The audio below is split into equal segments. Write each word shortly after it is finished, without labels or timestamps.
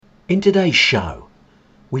In today's show,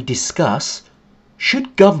 we discuss,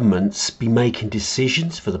 should governments be making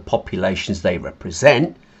decisions for the populations they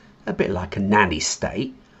represent, a bit like a nanny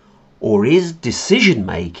state, or is decision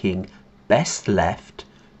making best left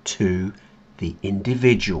to the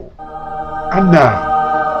individual? And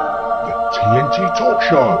now, the TNT Talk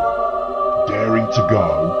Show, daring to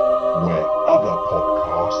go where other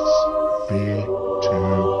podcasts fear to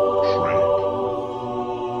tread.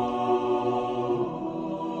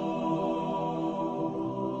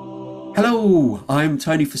 Hello, I'm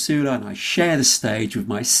Tony Fasula and I share the stage with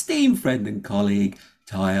my esteemed friend and colleague,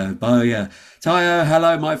 Tayo Boya. Tayo,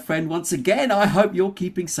 hello my friend once again. I hope you're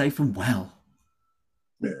keeping safe and well.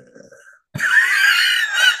 Yeah.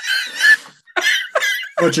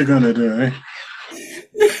 What you gonna do, eh?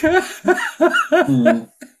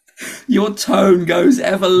 Your tone goes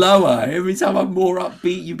ever lower. Every time I'm more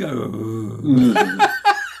upbeat, you go,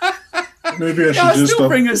 Maybe I should I just still stop.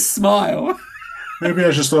 bring a smile. Maybe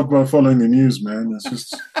I should stop following the news, man. It's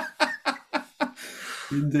just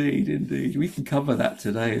Indeed. We can cover that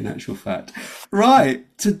today, in actual fact. Right,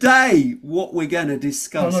 today, what we're going to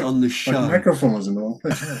discuss on the show. My microphone was in the wrong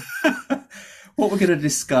place. Yeah. What we're going to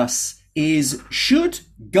discuss is, should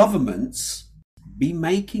governments be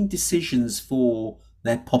making decisions for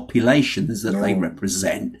their populations that they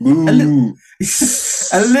represent? Ooh.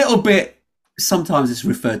 A little bit, sometimes it's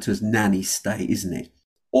referred to as nanny state, isn't it?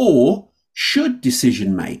 Or should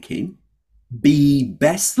decision making be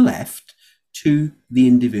best left to the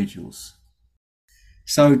individuals?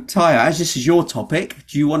 So, Taya, as this is your topic,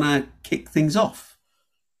 do you want to kick things off?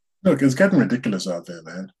 Look, it's getting ridiculous out there,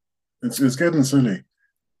 man. It's getting silly.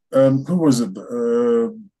 Who was it?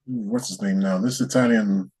 What's his name now? This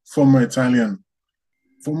former Italian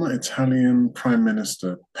Prime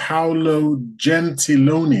Minister, Paolo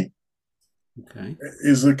Gentiloni,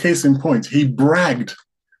 is a case in point. He bragged.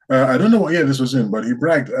 I don't know what year this was in, but he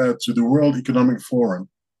bragged to the World Economic Forum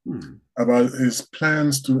about his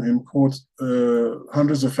plans to import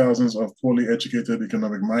hundreds of thousands of poorly educated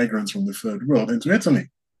economic migrants from the third world into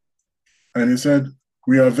Italy. And he said,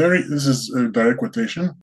 this is a direct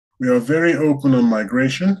quotation, "We are very open on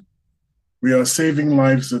migration. We are saving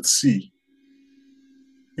lives at sea."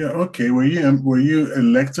 Yeah, okay. Were you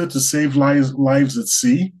elected to save lives at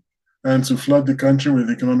sea and to flood the country with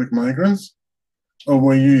economic migrants? Or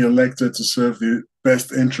were you elected to serve the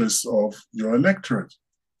best interests of your electorate?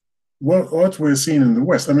 What we're seeing in the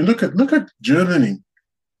West, I mean, look at Germany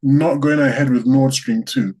not going ahead with Nord Stream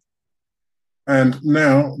 2. And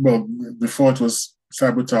now, well, before it was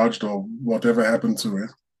sabotaged or whatever happened to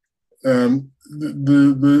it,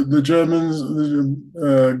 the Germans'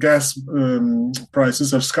 gas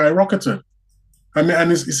prices have skyrocketed. I mean,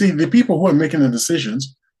 and you see, the people who are making the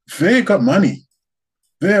decisions, they got money.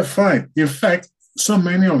 They're fine. In fact, so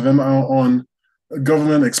many of them are on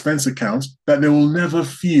government expense accounts that they will never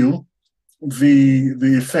feel the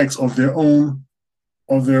effects of their own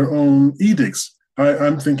edicts.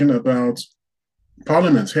 I'm thinking about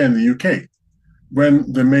Parliament here in the UK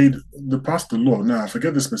when they passed the law. Now I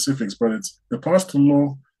forget the specifics, but they passed the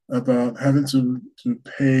law about having to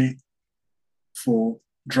pay for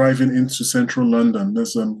driving into central London.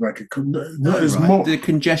 There's more the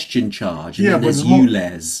congestion charge. And yeah, then but there's more,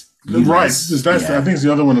 ULEZ. Right, I think it's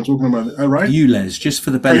the other one I'm talking about. Right, ULEZ, just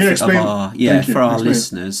for the benefit of our explain.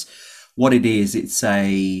 listeners, what it is, it's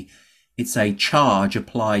a charge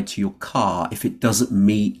applied to your car if it doesn't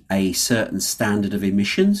meet a certain standard of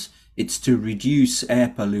emissions. It's to reduce air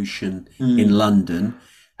pollution in London,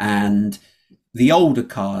 and the older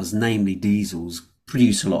cars, namely diesels,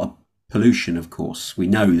 produce a lot of pollution. Of course, we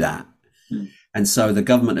know that, and so the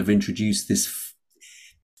government have introduced this.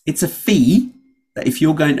 It's a fee that if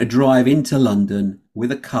you're going to drive into London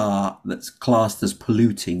with a car that's classed as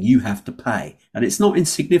polluting, you have to pay. And it's not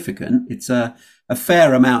insignificant. It's a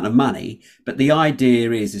fair amount of money. But the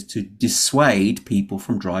idea is to dissuade people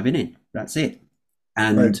from driving in. That's it.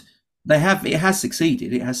 And it has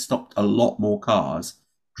succeeded. It has stopped a lot more cars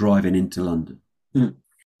driving into London. It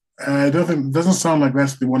doesn't sound like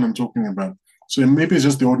that's the one I'm talking about. So maybe it's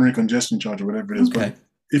just the ordinary congestion charge or whatever it is. Okay. But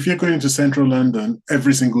if you're going to central London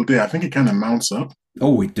every single day, I think it kind of mounts up.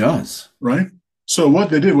 Oh, it does. Right? So what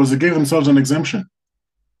they did was they gave themselves an exemption.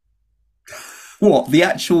 What? The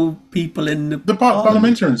actual people in the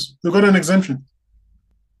parliamentarians. They've got an exemption.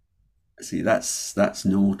 See, that's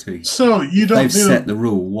naughty. So they've set the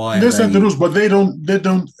rule. Why they set the rules, but they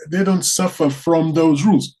don't suffer from those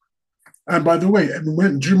rules. And by the way,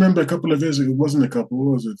 do you remember a couple of years ago? It wasn't a couple.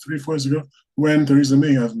 What was it? 3-4 years ago, when Theresa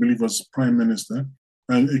May, I believe, was Prime Minister,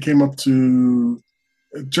 and it came up to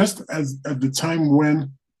just as at the time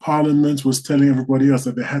when Parliament was telling everybody else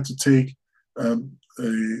that they had to take a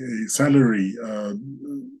salary,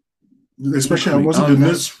 especially was it the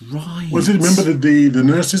nurse? Right. Was it, remember the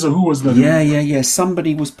nurses, or who was that? Yeah.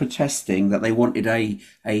 Somebody was protesting that they wanted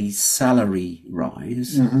a salary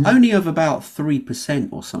rise, only of about 3%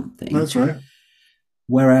 or something. That's right.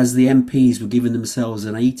 Whereas the MPs were giving themselves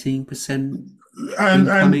an 18%.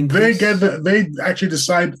 And they actually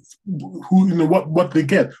decide who, what they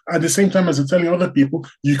get at the same time as they're telling other people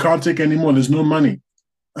you can't take any more, there's no money,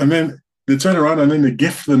 and then they turn around and then they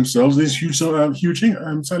gift themselves these huge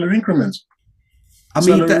salary increments. I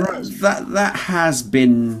mean, that has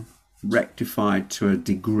been rectified to a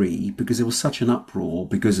degree because there was such an uproar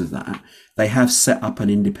because of that. They have set up an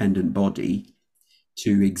independent body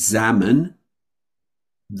to examine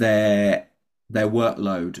their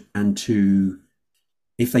workload, and to,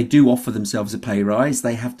 if they do offer themselves a pay rise,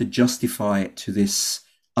 they have to justify it to this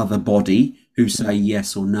other body who say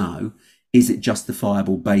yes or no. Is it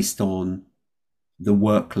justifiable based on the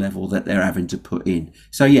work level that they're having to put in?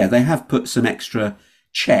 So yeah, they have put some extra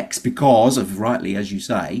checks because of, rightly as you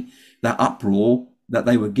say, that uproar that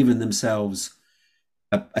they were giving themselves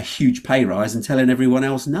a huge pay rise and telling everyone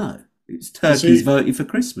else no. It's turkeys voting for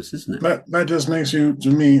Christmas, isn't it? That just makes you, to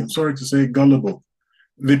me, sorry to say, gullible.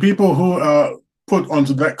 The people who are put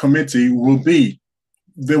onto that committee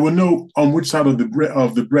they will know on which side of the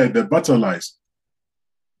bread the butter lies.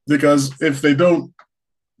 Because if they don't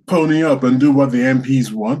pony up and do what the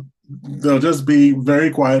MPs want, they'll just be very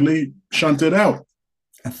quietly shunted out.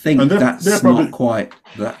 I think that's not quite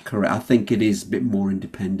that correct. I think it is a bit more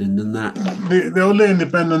independent than that. The only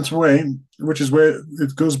independent way, which is where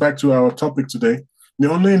it goes back to our topic today,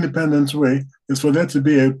 the only independent way is for there to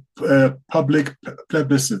be a public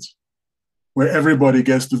plebiscite where everybody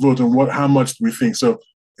gets to vote on how much we think. So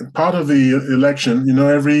part of the election,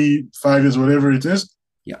 every 5 years, whatever it is,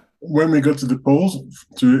 when we go to the polls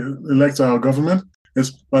to elect our government,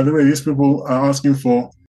 is, by the way, these people are asking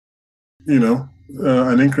for,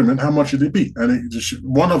 an increment. How much should it be? And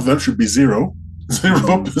one of them should be 0%.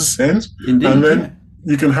 Indeed, and then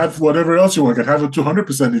you can have whatever else you want. You can have it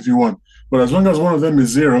 200% if you want. But as long as one of them is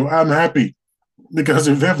 0, I'm happy. Because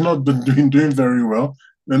if they've not been doing very well,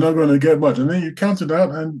 they're not going to get much. And then you count it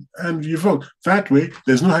out and you vote. That way,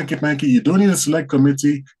 there's no hanky-panky. You don't need a select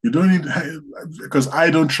committee. You don't need, because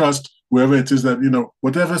I don't trust whoever it is that,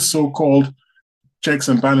 whatever so-called checks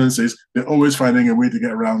and balances, they're always finding a way to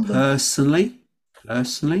get around them.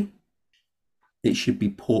 Personally, it should be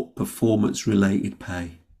performance-related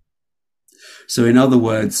pay. So in other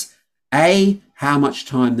words, A, how much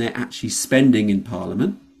time they're actually spending in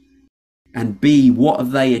Parliament, and B, what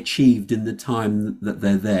have they achieved in the time that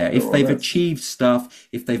they're there? If they've achieved stuff,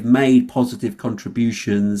 if they've made positive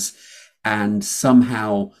contributions and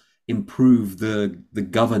somehow improved the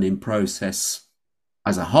governing process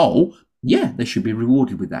as a whole, yeah, they should be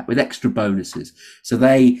rewarded with that, with extra bonuses. So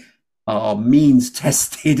they are means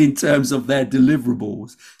tested in terms of their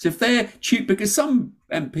deliverables. So if they're cheap, because some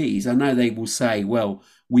MPs, I know they will say, well,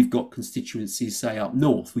 we've got constituencies, say, up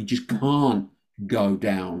north, we just can't go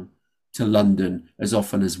down to London as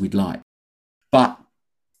often as we'd like. But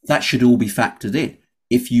that should all be factored in.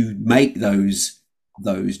 If you make those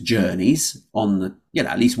journeys on the,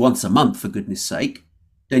 at least once a month, for goodness sake,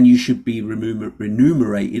 then you should be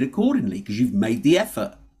remunerated accordingly because you've made the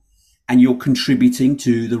effort and you're contributing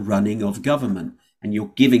to the running of government and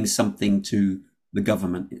you're giving something to the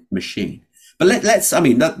government machine. But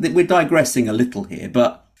we're digressing a little here,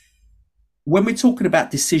 but when we're talking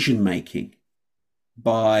about decision making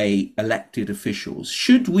by elected officials,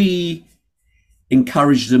 should we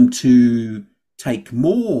encourage them to take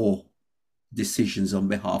more decisions on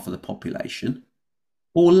behalf of the population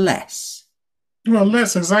or less? Well,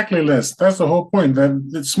 exactly less. That's the whole point. That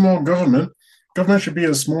it's small government. Government should be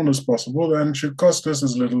as small as possible and should cost us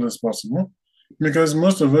as little as possible, because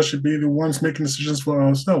most of us should be the ones making decisions for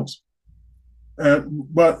ourselves.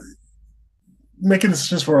 But making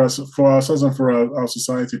decisions for ourselves and for our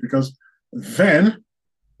society, because then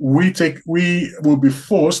we will be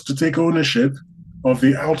forced to take ownership of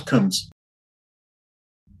the outcomes,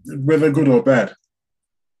 whether good or bad.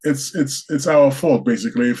 It's our fault,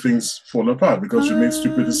 basically, if things fall apart because we made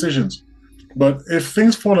stupid decisions. But if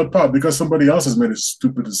things fall apart because somebody else has made a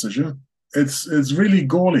stupid decision, it's really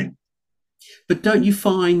galling. But don't you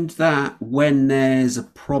find that when there's a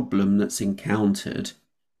problem that's encountered,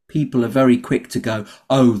 people are very quick to go,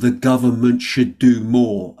 oh, the government should do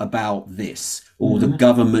more about this, or the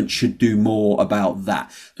government should do more about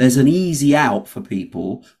that. There's an easy out for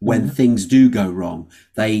people when things do go wrong.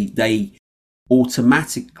 They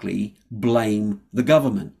automatically blame the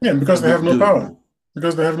government. Yeah, because they have no power.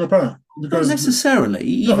 Because they have no power. Because not necessarily.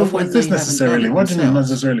 Even no, when this necessarily. What do you mean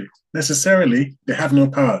necessarily? Necessarily, they have no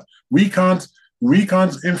power. We can't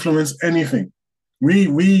influence anything.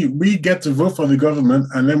 We get to vote for the government,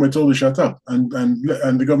 and then we're told to shut up, and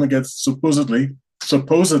the government gets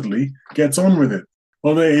supposedly gets on with it,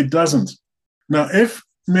 although it doesn't. Now, if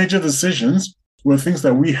major decisions were things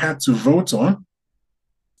that we had to vote on,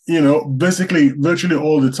 basically virtually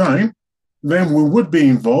all the time, then we would be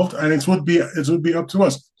involved, and it would be up to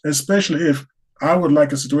us. Especially if I would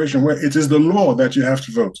like a situation where it is the law that you have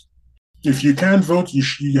to vote. If you can't vote,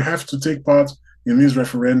 you have to take part in these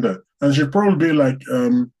referenda, and it should probably be like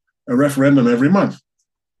a referendum every month.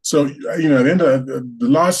 So at the end of the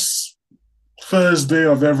last Thursday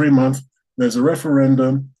of every month, there's a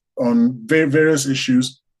referendum on various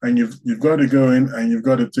issues, and you've got to go in and you've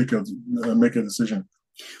got to make a decision.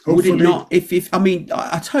 Hopefully, would it not?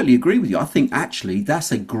 I totally agree with you. I think actually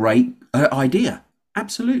that's a great idea.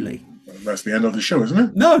 Absolutely. That's the end of the show, isn't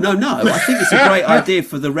it? No. I think it's a great idea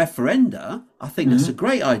for the referenda. I think that's a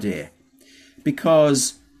great idea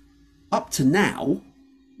because up to now,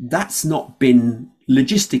 that's not been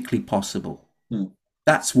logistically possible.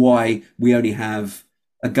 That's why we only have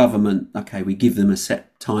a government. Okay, we give them a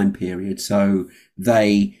set time period, so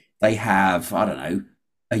they have, I don't know,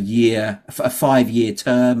 a 5-year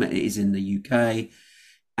term. It is in the UK,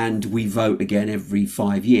 and we vote again every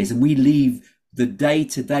 5 years, and we leave the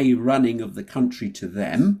day-to-day running of the country to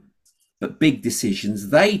them, but big decisions,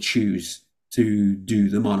 they choose to do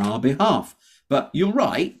them on our behalf. But you're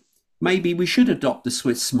right, maybe we should adopt the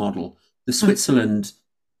Swiss model. The Switzerland,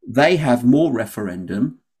 they have more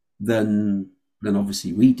referendum than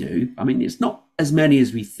obviously we do. I mean, it's not as many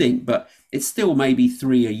as we think, but it's still maybe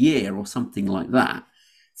 3 a year or something like that,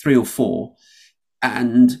 3 or 4.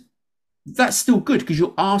 And that's still good because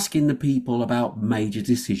you're asking the people about major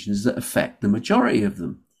decisions that affect the majority of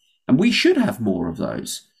them. And we should have more of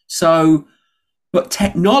those. So, but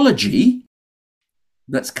technology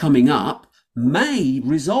that's coming up may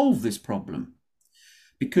resolve this problem,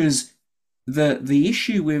 because the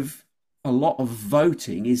issue with a lot of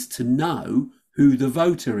voting is to know who the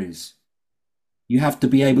voter is. You have to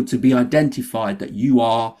be able to be identified that you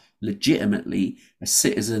are legitimately a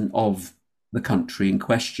citizen of the country in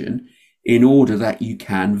question, in order that you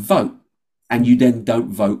can vote, and you then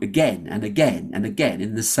don't vote again and again and again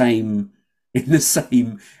in the same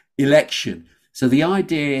election. So the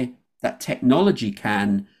idea that technology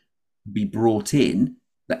can be brought in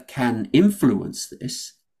that can influence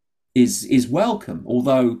this is welcome,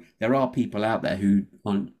 although there are people out there who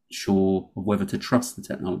aren't sure of whether to trust the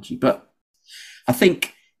technology. But I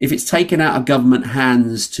think if it's taken out of government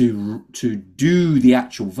hands to do the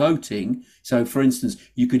actual voting, so for instance,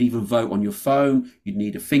 you could even vote on your phone, you'd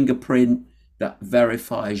need a fingerprint that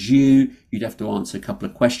verifies you, you'd have to answer a couple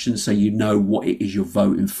of questions so you know what it is you're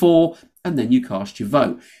voting for, and then you cast your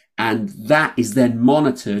vote. And that is then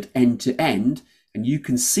monitored end to end, and you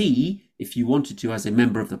can see, if you wanted to as a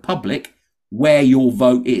member of the public, where your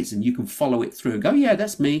vote is, and you can follow it through and go, yeah,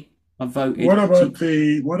 that's me. I voted. What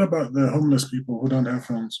about the homeless people who don't have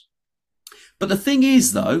phones? But the thing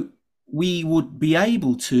is, though, we would be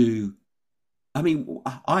able to. I mean,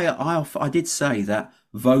 I did say that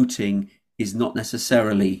voting is not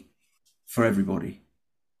necessarily for everybody.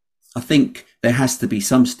 I think there has to be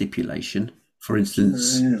some stipulation. For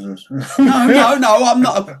instance, no, I'm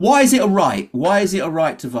not. Why is it a right? Why is it a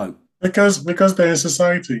right to vote? Because they're in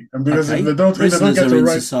society, and because if they don't prisoners get the are in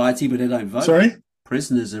right society, but they don't vote. Sorry,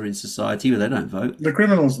 prisoners are in society, but they don't vote. The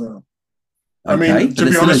criminals, though. Okay, I mean, to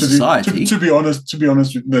be honest with you, to be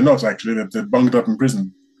honest, they're not actually. They're bunged up in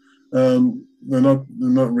prison. They're not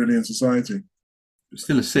really in society. They're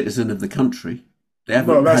still a citizen of the country. They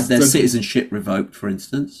haven't had their citizenship revoked, for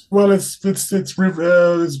instance. Well, it's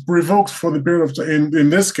revoked for the period of time.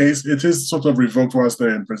 In this case, it is sort of revoked whilst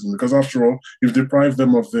they're in prison, because after all, you've deprived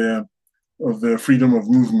them of their freedom of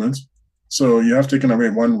movement. So you have taken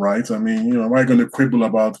away one right. I mean, why are you going to quibble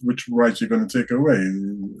about which right you're going to take away?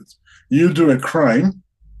 You do a crime,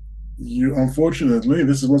 unfortunately,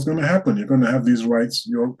 this is what's going to happen. You're going to have these rights.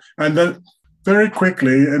 And then very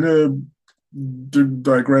quickly, in a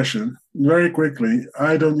digression, very quickly,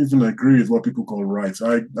 I don't even agree with what people call rights.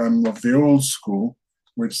 I'm of the old school,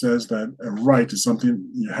 which says that a right is something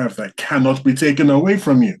you have that cannot be taken away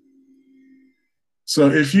from you. So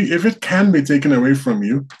if it can be taken away from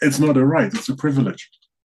you, it's not a right; it's a privilege.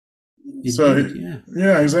 Indeed,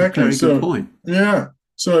 yeah, exactly. Very good point. Yeah,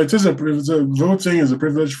 so voting is a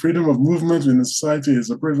privilege. Freedom of movement in a society is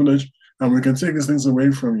a privilege, and we can take these things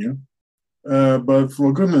away from you. But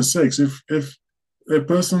for goodness sakes, if a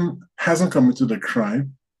person hasn't committed a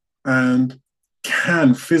crime and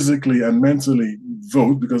can physically and mentally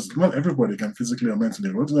vote, because not everybody can physically or mentally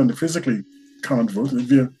vote, and they physically can't vote.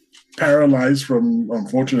 If you're paralyzed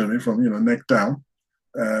unfortunately, from neck down,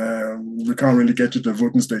 we can't really get you to the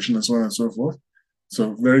voting station and so on and so forth.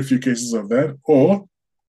 So very few cases of that. Or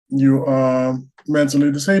you are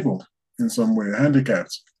mentally disabled in some way,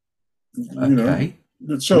 handicapped. Okay.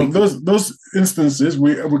 So those instances,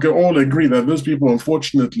 we can all agree that those people,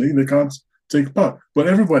 unfortunately, they can't take part. But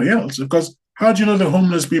everybody else, because how do you know the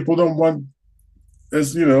homeless people don't want,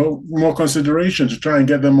 as more consideration to try and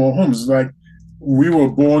get them more homes? It's like, we were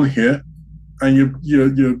born here, and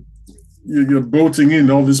you're boating in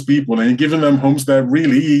all these people and you're giving them homes that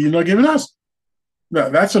really you're not giving us.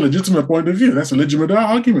 That's a legitimate point of view. That's a legitimate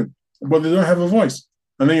argument. But they don't have a voice.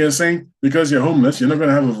 And then you're saying because you're homeless, you're not going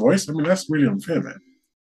to have a voice. I mean, that's really unfair, man.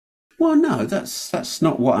 Well, no, that's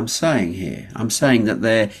not what I'm saying here. I'm saying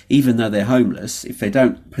that even though they're homeless, if they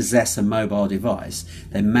don't possess a mobile device,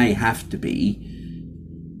 there may have to be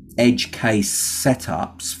edge case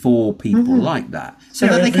setups for people like that, so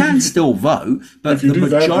that they can still vote. But the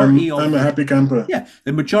majority I'm a happy camper. Yeah,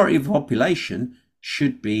 the majority of the population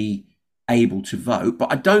should be able to vote.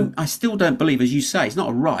 But I still don't believe, as you say, it's not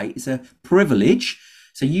a right, it's a privilege.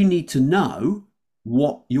 So you need to know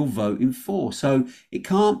what you're voting for. So it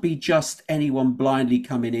can't be just anyone blindly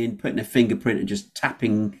coming in, putting a fingerprint and just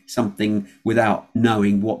tapping something without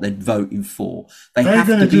knowing what they're voting for. They have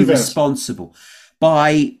to be responsible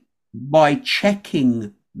by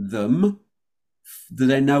checking them, that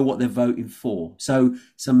they know what they're voting for. So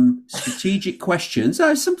some strategic questions,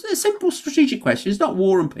 some simple strategic questions, not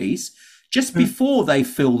war and peace, just before they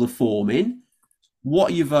fill the form in.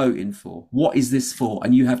 What are you voting for? What is this for?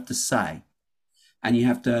 And you have to say, and you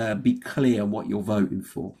have to be clear on what you're voting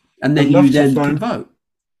for. And then you can vote.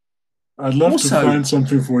 I'd love to find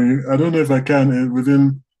something for you. I don't know if I can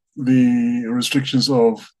within the restrictions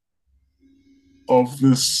of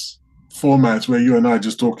this format where you and I are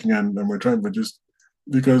just talking and we're trying, but just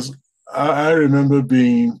because I remember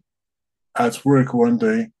being at work one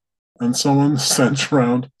day and someone sent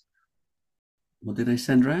around. What did they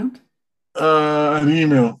send around? An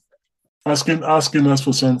email asking us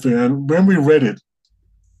for something, and when we read it,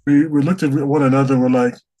 we looked at one another and we're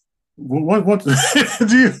like, what do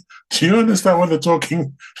you understand what they're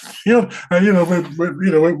talking? We're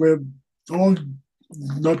all,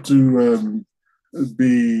 not to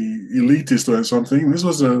be elitist or something. This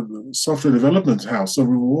was a software development house, so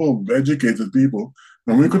we were all educated people,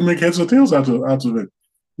 and we could make heads or tails out of it.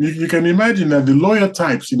 You can imagine that the lawyer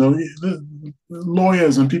types, the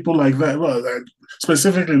lawyers and people like that, well,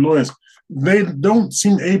 specifically lawyers, they don't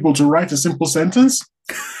seem able to write a simple sentence.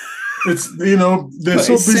 It's they're but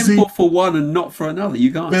so it's busy. Simple for one and not for another.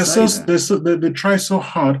 You can't. They try so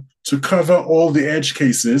hard to cover all the edge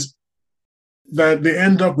cases that they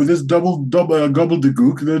end up with this double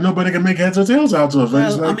gobbledygook that nobody can make heads or tails out of.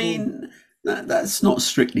 Well, I mean, that's not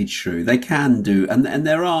strictly true. They can do, and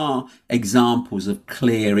there are examples of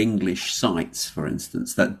clear English sites, for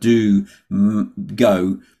instance, that do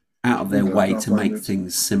go out of their way to make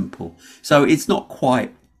things simple. So it's not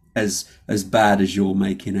quite as bad as you're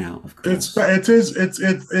making out, of course.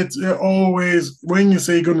 It's always, when you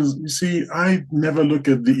say you're gonna, you see, I never look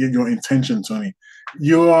at your intention, Tony.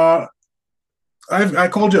 I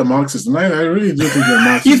called you a Marxist, and I really do think you're a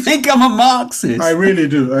Marxist. You think I'm a Marxist? I really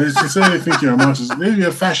do. I sincerely think you're a Marxist. Maybe you're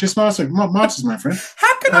a fascist Marxist, my friend.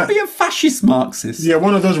 How can I be a fascist Marxist? Yeah,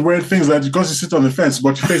 one of those weird things that because you sit on the fence,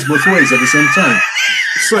 but you face both ways at the same time.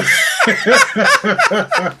 So,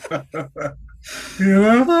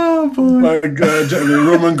 oh boy, like the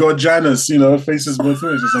Roman god Janus, faces both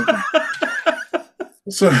ways or something.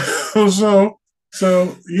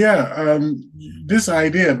 So yeah, this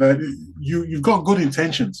idea that you've got good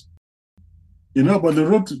intentions, but the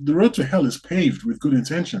road to hell is paved with good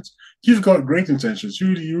intentions. You've got great intentions.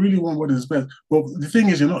 You really want what is best. But the thing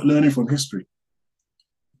is, you're not learning from history.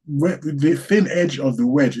 The thin edge of the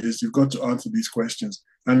wedge is you've got to answer these questions.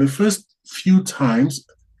 And the first few times,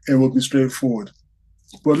 it will be straightforward.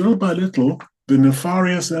 But little by little, the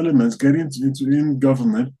nefarious elements getting in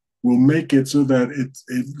government will make it so that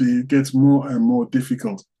it gets more and more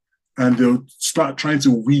difficult. And they'll start trying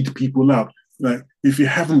to weed people out. Like, if you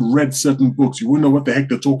haven't read certain books, you won't know what the heck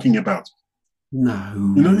they're talking about.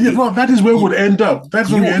 No. Well, that is where we'd end up.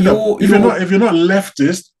 That's where we end up. If you're not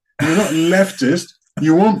leftist,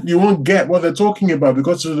 you won't get what they're talking about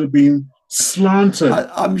because it would have been slanted.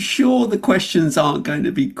 I'm sure the questions aren't going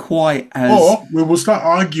to be quite as... Or we will start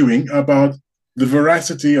arguing about the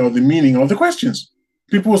veracity or the meaning of the questions.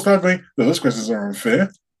 People will start going, no, those questions are unfair.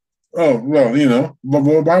 Oh, well, but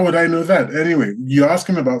why would I know that? Anyway, you ask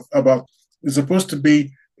him about It's supposed to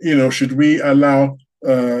be, should we allow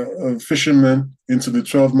fishermen into the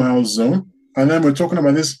 12-mile zone? And then we're talking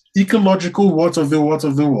about this ecological what of the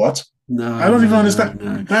what. No, I don't even understand.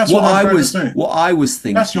 No. That's what I'm trying to say. What I was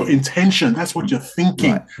thinking. That's your intention. That's what you're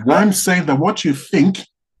thinking. Right. I'm saying that what you think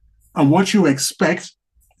and what you expect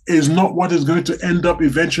is not what is going to end up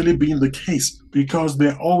eventually being the case, because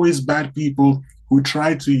there are always bad people who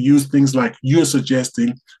try to use things like you're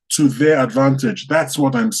suggesting to their advantage. That's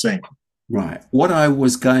what I'm saying. Right. What I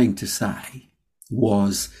was going to say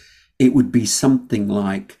was it would be something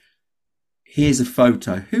like, here's a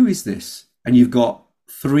photo. Who is this? And you've got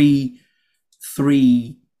three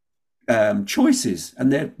choices,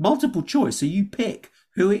 and they're multiple choice. So you pick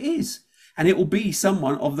who it is. And it will be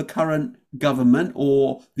someone of the current government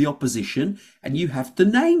or the opposition, and you have to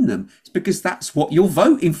name them. It's because that's what you're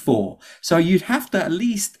voting for. So you'd have to at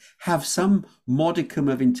least have some modicum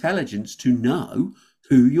of intelligence to know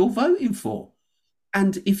who you're voting for.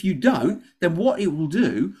 And if you don't, then what it will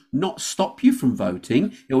do, not stop you from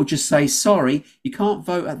voting, it will just say, sorry, you can't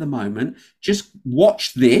vote at the moment. Just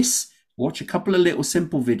watch this, watch a couple of little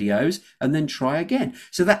simple videos, and then try again.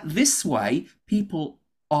 So that this way, people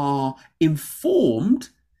are informed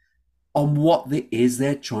on what it is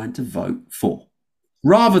they're trying to vote for,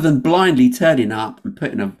 rather than blindly turning up and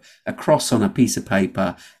putting a cross on a piece of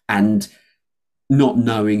paper and not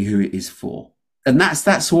knowing who it is for. And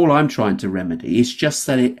that's all I'm trying to remedy. It's just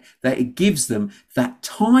that it gives them that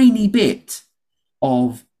tiny bit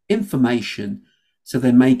of information, so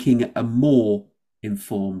they're making a more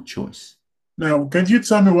informed choice. Now, can you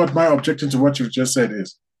tell me what my objection to what you've just said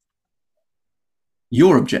is?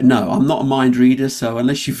 Your objection? No, I'm not a mind reader, so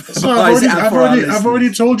unless you've... I've already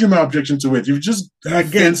told you my objection to it. You've just,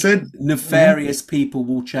 again, said... Nefarious people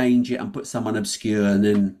will change it and put someone obscure, and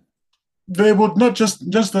then... They would not just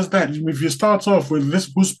as that. If you start off with this,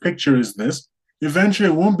 whose picture is this? Eventually,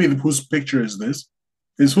 it won't be whose picture is this.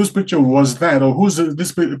 It's whose picture was that, or who's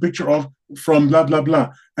this picture of from blah, blah,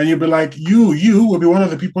 blah. And you'll be like, you will be one of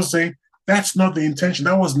the people saying, that's not the intention.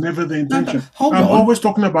 That was never the intention. I'm always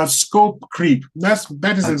talking about scope creep. That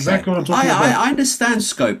is okay. Exactly what I'm talking about. I understand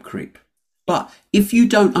scope creep, but if you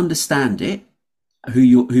don't understand it,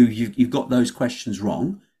 you've got those questions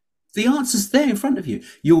wrong, the answer's there in front of you.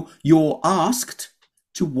 You're asked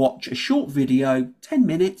to watch a short video, 10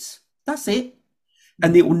 minutes. That's it,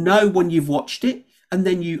 and it will know when you've watched it, and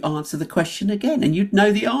then you answer the question again, and you'd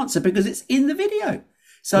know the answer because it's in the video.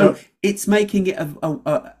 So it's making it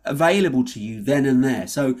available to you then and there.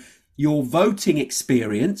 So your voting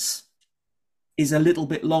experience is a little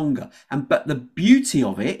bit longer. But the beauty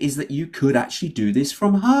of it is that you could actually do this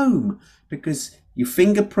from home, because your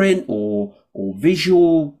fingerprint or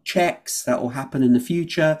visual checks that will happen in the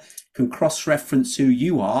future can cross-reference who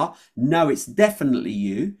you are, know it's definitely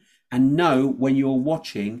you, and know when you're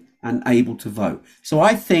watching and able to vote. So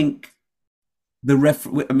I think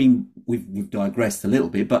we've digressed a little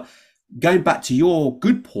bit, but going back to your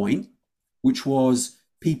good point, which was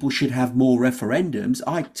people should have more referendums,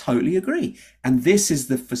 I totally agree. And this is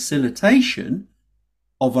the facilitation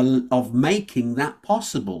of making that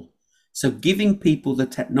possible. So giving people the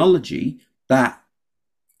technology that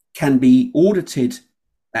can be audited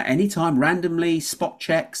at any time, randomly, spot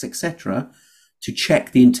checks, etc., to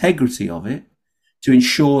check the integrity of it, to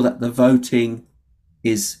ensure that the voting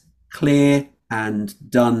is clear and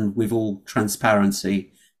done with all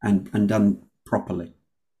transparency and done properly.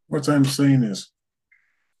 What I'm saying is,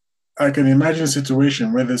 I can imagine a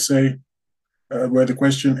situation where they say, where the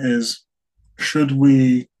question is, should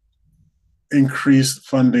we increase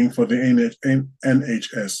funding for the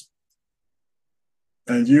NHS?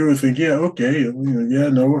 And you would think, what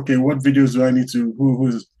videos do I need to, who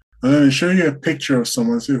is, and then they show you a picture of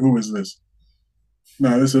someone and say, who is this?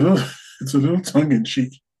 Now, it's a little tongue in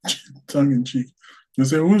cheek. They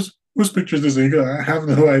say, whose picture is this? You go, I have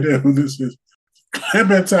no idea who this is.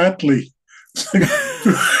 Clement Attlee.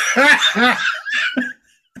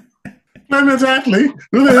 Clement Attlee?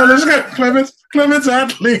 Who the hell is Clement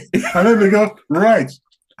Attlee? And then they go, right.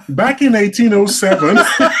 Back in 1807,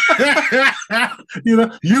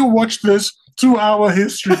 you watched this 2-hour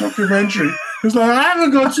history documentary. It's like, I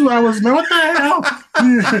haven't got 2 hours, man. What the hell?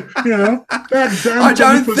 That damn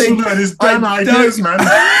Tony Pasula and his damn ideas, man.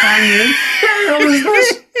 Hanging. What the hell is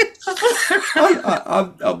this?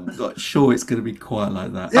 I'm not sure it's going to be quite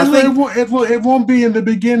like that. It won't be in the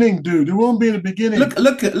beginning, dude. It won't be in the beginning.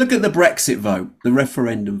 Look at the Brexit vote, the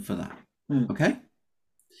referendum for that. Okay.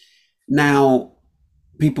 Now,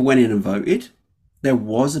 people went in and voted. There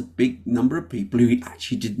was a big number of people who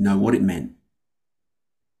actually didn't know what it meant.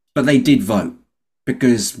 But they did vote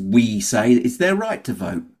because we say it's their right to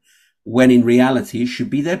vote. when in reality it should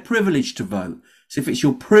be their privilege to vote. So if it's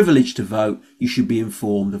your privilege to vote, you should be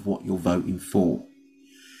informed of what you're voting for.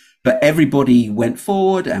 But everybody went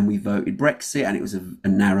forward and we voted Brexit, and it was a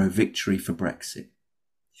narrow victory for Brexit.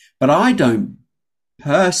 But I don't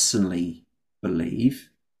personally believe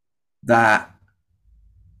that,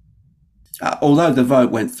 although the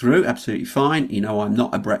vote went through absolutely fine, I'm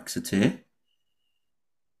not a Brexiteer,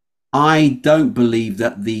 I don't believe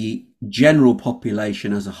that the general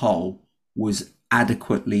population as a whole was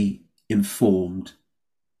adequately informed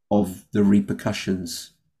of the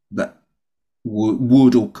repercussions that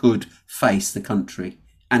would or could face the country,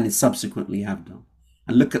 and subsequently have done.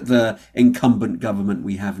 And look at the incumbent government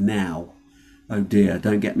we have now. Oh dear,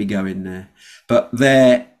 don't get me going there. But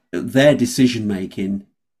their decision making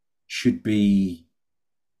should be,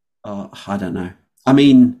 I don't know. I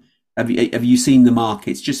mean, have you seen the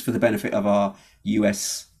markets, just for the benefit of our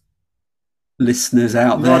US listeners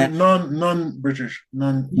out there? Non-British.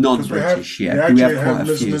 Non-British, yeah. We actually have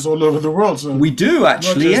listeners all over the world. So we do,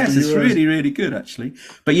 actually, yes. It's really, really good, actually.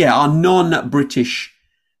 But yeah, our non-British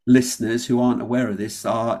listeners who aren't aware of this,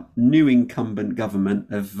 our new incumbent government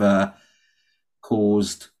have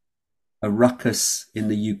caused a ruckus in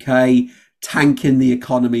the UK, tanking the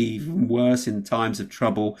economy even worse in times of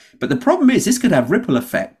trouble. But the problem is this could have ripple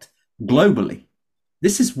effect globally.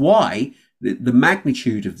 This is why the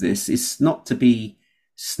magnitude of this is not to be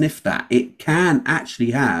sniffed at. It can actually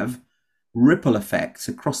have ripple effects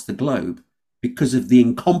across the globe because of the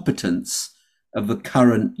incompetence of the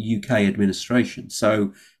current UK administration.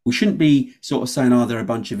 So we shouldn't be sort of saying, they're a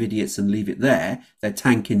bunch of idiots and leave it there. They're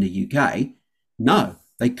tanking the UK. No,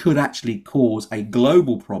 they could actually cause a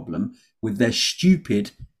global problem with their stupid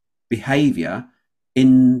behaviour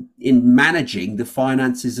in managing the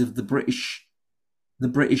finances of the British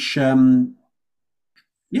money,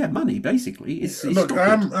 basically. Look,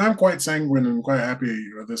 I'm quite sanguine and quite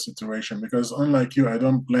happy with this situation, because unlike you, I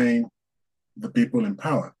don't blame the people in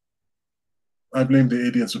power. I blame the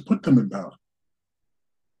idiots who put them in power.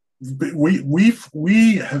 We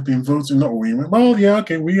have been voting, not we. Well, yeah,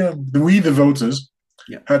 okay. We the voters,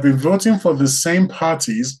 have been voting for the same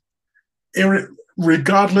parties,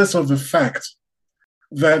 regardless of the fact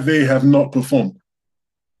that they have not performed.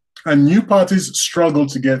 And new parties struggle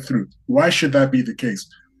to get through. Why should that be the case?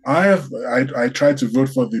 I tried to vote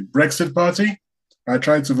for the Brexit Party. I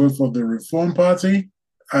tried to vote for the Reform Party.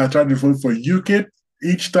 I tried to vote for UKIP.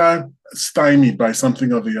 Each time stymied by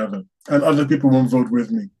something or the other, and other people won't vote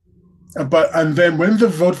with me. And then when they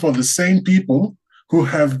vote for the same people who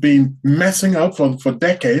have been messing up for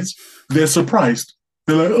decades, they're surprised.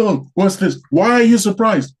 They're like, "Oh, what's this? Why are you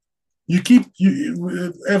surprised?"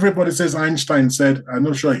 Everybody says Einstein said, I'm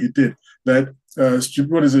not sure he did, that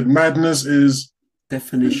what is it? Madness is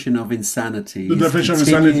definition of insanity. The definition of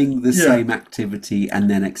insanity. Continuing the same activity and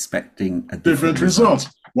then expecting a different results.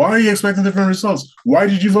 Why are you expecting different results? Why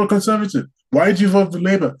did you vote Conservative? Why did you vote for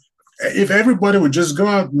Labour? If everybody would just go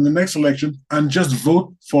out in the next election and just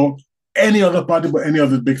vote for any other party but any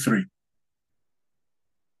other big three,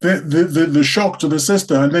 the shock to the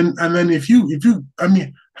system, and then if you, I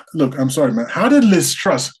mean, look, I'm sorry, man. How did Liz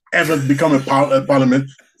Truss ever become a parliament?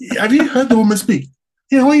 Have you heard the woman speak?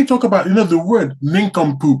 When you talk about, the word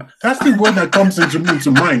nincompoop, that's the word that comes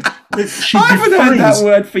into mind. I haven't heard that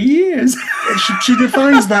word for years. She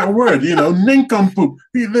defines that word, nincompoop.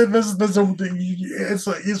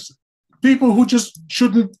 It's people who just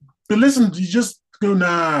shouldn't be listened. You just go,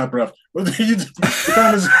 nah, bruv. No.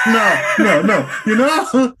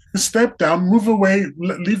 Step down, move away,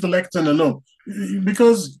 leave the lectern alone.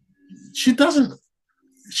 Because she's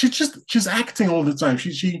acting all the time.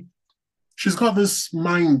 She's got this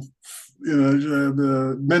mind,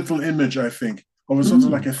 the mental image, I think, of a sort of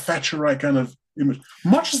like a Thatcherite kind of image.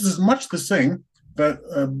 Much the same that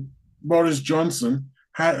Boris Johnson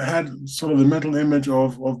had sort of the mental image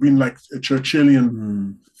of being like a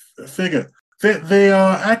Churchillian figure. They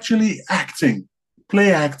are actually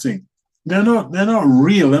play acting. They're not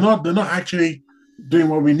real. They're not actually doing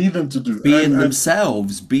what we need them to do. Being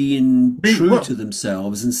themselves, being true to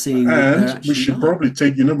themselves, and seeing. And we should probably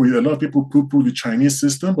take, a lot of people poo-poo the Chinese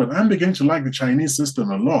system, but I'm beginning to like the Chinese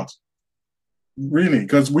system a lot. Really,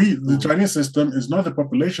 because the Chinese system is not the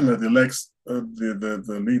population that elects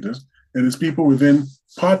the leaders. It is people within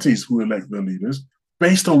parties who elect the leaders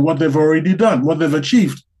based on what they've already done, what they've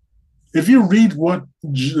achieved. If you read what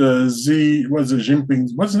Jinping,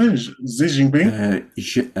 what's his name? Xi Jinping?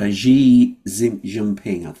 Xi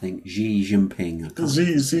Jinping, I think. Xi Jinping.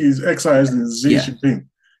 Xi is excised in Xi Jinping.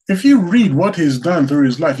 If you read what he's done through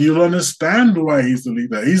his life, you'll understand why he's the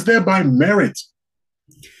leader. He's there by merit.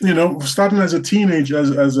 Starting as a teenager,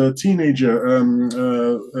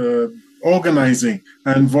 organizing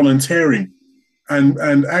and volunteering,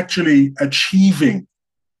 and actually achieving,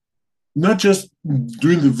 not just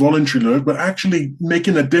doing the voluntary work, but actually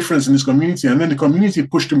making a difference in his community. And then the community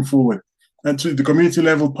pushed him forward. And to the community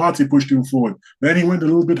level party pushed him forward. Then he went a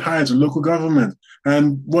little bit higher to local government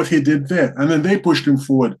and what he did there. And then they pushed him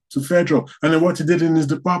forward to federal. And then what he did in his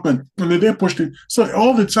department. And then they pushed him. So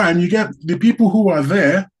all the time you get the people who are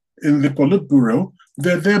there in the Politburo,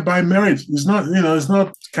 they're there by merit. It's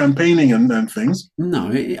not campaigning and things. No,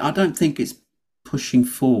 I don't think it's pushing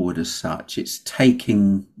forward as such. It's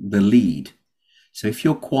taking the lead. So if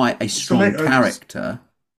you're quite a strong character,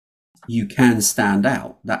 you can stand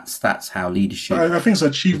out. That's how leadership. I think it's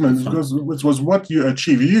achievement, because it was what you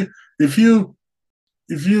achieve. If you're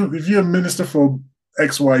a minister for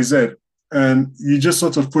XYZ and you just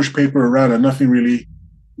sort of push paper around and nothing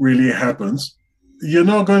really happens, you're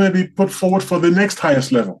not going to be put forward for the next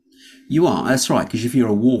highest level. You are. That's right. Because if you're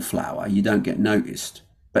a wallflower, you don't get noticed.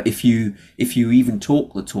 But if you even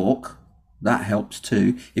talk the talk, that helps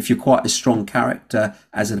too. If you're quite a strong character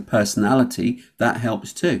as a personality, that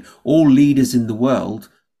helps too. All leaders in the world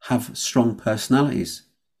have strong personalities,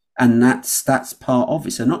 and that's part of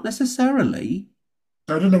it. So not necessarily.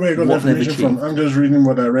 I don't know where you got that information from. I'm just reading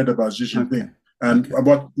what I read about Xi Jinping and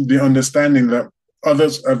about the understanding that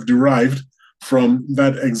others have derived from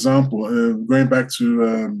that example. Going back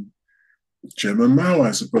to Chairman Mao,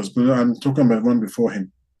 I suppose, but I'm talking about one before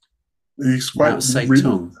him. He's quite Mao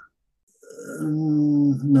Zedong.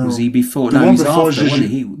 No. Was he before? No, he's after, wasn't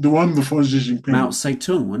he? The one before Xi Jinping. Mao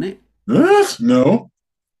Zedong, wasn't it? No.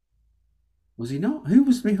 Was he not? Who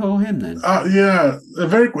was before him then? Yeah,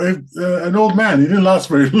 an old man. He didn't last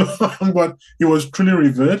very long, but he was truly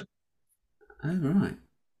revered. Oh, right.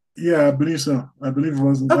 Yeah, I believe so. I believe it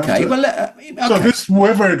was. Okay, well, so this,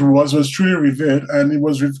 whoever it was truly revered, and it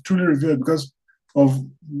was truly revered because of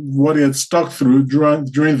what he had stuck through during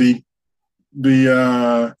the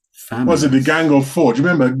was it the Gang of Four? Do you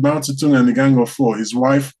remember Mao Zedong and the Gang of Four? His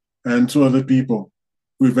wife and two other people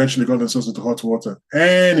who eventually got themselves into hot water.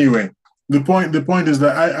 Anyway, the point is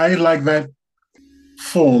that I like that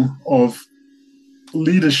form of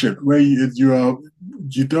leadership where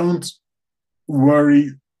you don't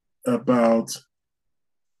worry about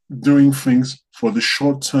doing things for the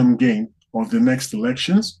short-term gain of the next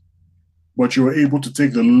elections, but you're able to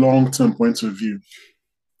take the long-term point of view.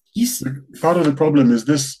 Yes. Part of the problem is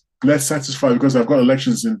this: let's satisfy because I've got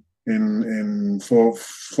elections in 4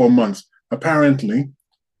 months. Apparently,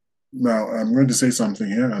 now I'm going to say something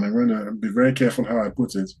here, and I'm going to be very careful how I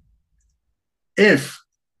put it. If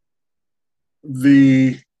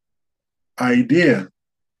the idea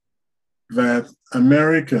that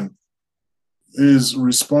America is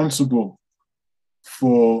responsible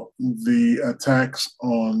for the attacks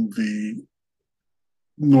on the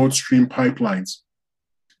Nord Stream pipelines,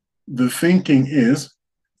 the thinking is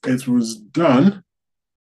it was done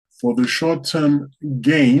for the short-term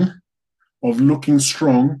gain of looking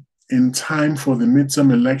strong in time for the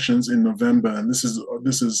midterm elections in November, and this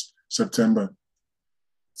is September.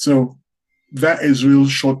 So that is real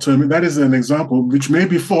short-term. That is an example, which may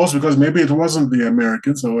be false because maybe it wasn't the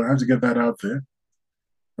Americans, so I have to get that out there,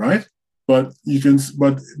 right? But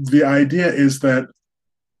the idea is that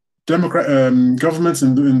governments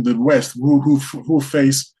in the West who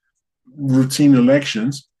face routine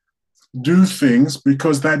elections do things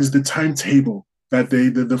because that is the timetable that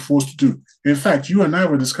they're forced to do. In fact, you and I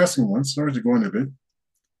were discussing once. Sorry to go on a bit.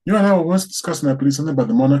 You and I were once discussing, I believe, something about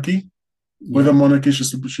the monarchy. Whether monarchy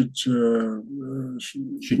should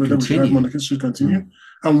continue.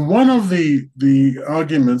 And one of the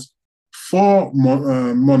arguments for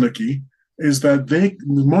monarchy is that the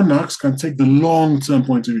monarchs can take the long-term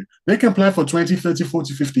point of view. They can plan for 20, 30,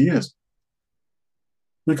 40, 50 years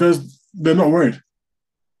because they're not worried.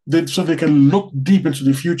 So they can look deep into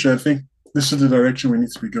the future and think, this is the direction we need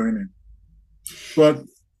to be going in. But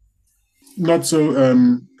not so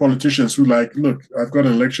politicians who look, I've got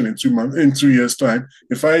an election in 2 years' time.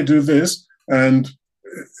 If I do this, and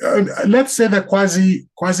let's say that Kwasi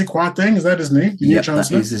Kwarteng, is that his name? Yeah,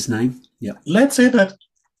 that is his name. Yeah. Let's say that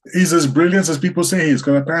he's as brilliant as people say he is,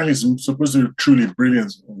 because apparently he's supposed to be truly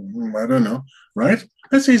brilliant. I don't know, right?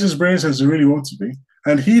 Let's say he's as brilliant as he really wants to be.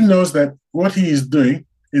 And he knows that what he is doing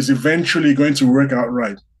is eventually going to work out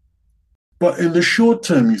right. But in the short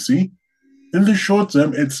term, you see, he knows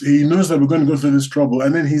that we're going to go through this trouble.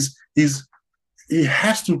 And then he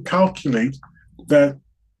has to calculate that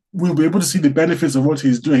we'll be able to see the benefits of what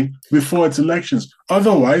he's doing before it's elections.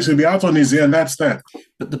 Otherwise, he'll be out on his ear, and that's that.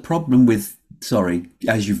 But the problem with sorry,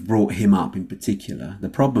 as you've brought him up in particular, the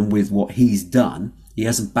problem with what he's done, he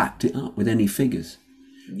hasn't backed it up with any figures.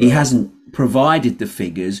 No. He hasn't provided the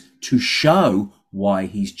figures to show why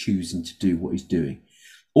he's choosing to do what he's doing.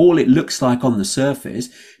 All it looks like on the surface,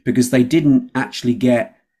 because they didn't actually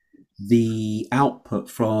get the output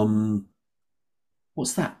from,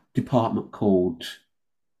 what's that department called?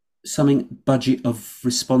 Something budget of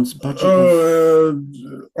response budget.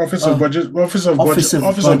 Office of budget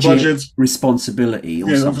responsibility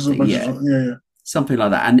or something. Yeah, something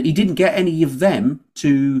like that. And he didn't get any of them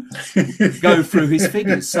to go through his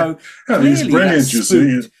figures. So clearly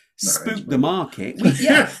that spooked the market. What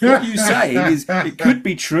you're saying is it could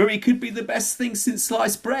be true. It could be the best thing since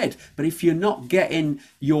sliced bread. But if you're not getting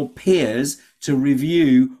your peers to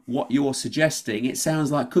review what you're suggesting, it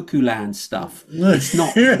sounds like cuckoo land stuff. It's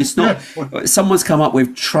not. It's not. Someone's come up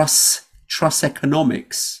with truss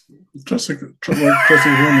economics. Truss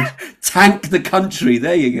economics. Tank the country.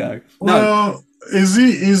 There you go. Well, is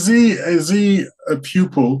he a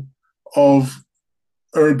pupil of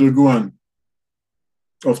Erdogan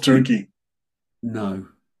of Turkey? No.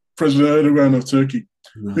 President Erdogan of Turkey.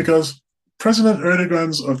 No. Because President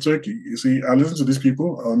Erdogan's of Turkey, you see, I listen to these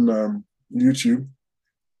people on YouTube,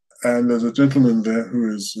 and there's a gentleman there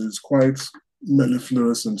who is quite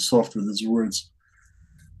mellifluous and soft with his words.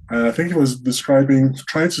 And I think he was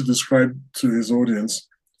trying to describe to his audience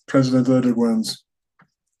President Erdogan's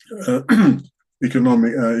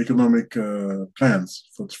economic plans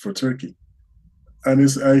for Turkey. And he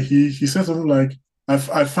said something like, I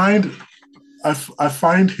find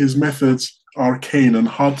his methods arcane and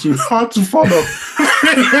hard to follow.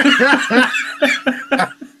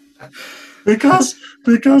 because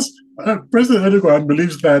President Erdogan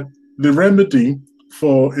believes that the remedy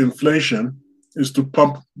for inflation is to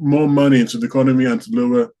pump more money into the economy and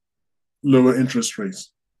to lower interest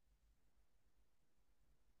rates.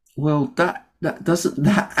 Well, that doesn't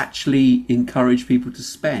that actually encourage people to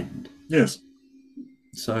spend? Yes.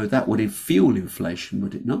 So that would fuel inflation,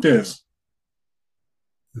 would it not? Yes.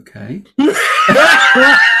 Okay.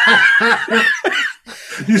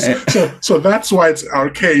 So that's why it's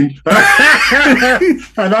arcane.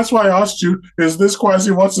 And that's why I asked you, is this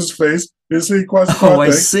Kwasi what's his face? Is he Kwasi Kwarteng? Oh,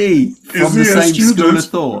 I see. From the same school of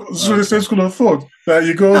thought. The same school of thought. There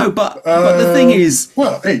you go. No, but the thing is...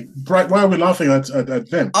 Well, hey, why are we laughing at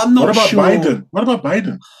them? I'm not sure. Biden? What about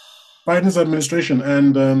Biden? Biden's administration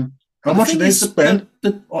and how much they spend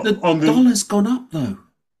the dollar's gone up, though.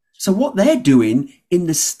 So what they're doing in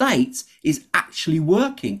the States is actually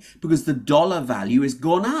working because the dollar value has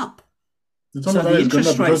gone up. The dollar value has gone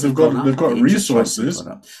up because they've got resources.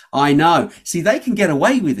 I know. See, they can get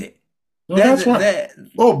away with it. No, that's right.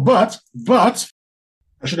 Oh, but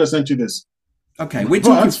I should have sent you this. Okay, we're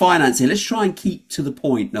talking finance here. Let's try and keep to the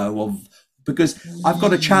point, though, because I've got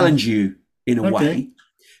to challenge you in a way.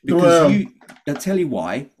 Because I'll tell you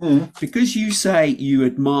why. Because you say you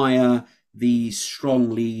admire these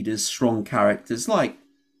strong leaders, strong characters like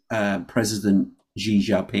President Xi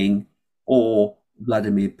Jinping or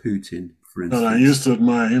Vladimir Putin, for instance. No, I used to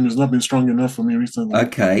admire him. He's not been strong enough for me recently.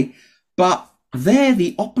 Okay, but they're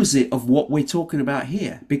the opposite of what we're talking about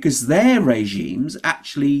here because their regimes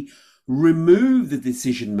actually remove the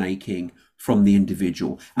decision-making from the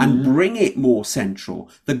individual and bring it more central.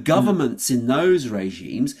 The governments in those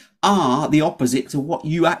regimes are the opposite to what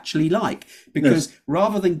you actually like because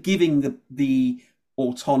rather than giving the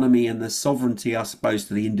autonomy and the sovereignty, I suppose,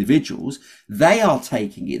 to the individuals, they are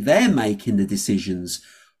taking it. They're making the decisions,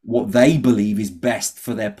 what they believe is best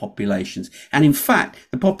for their populations. And in fact,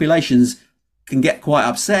 the populations can get quite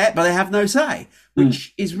upset, but they have no say,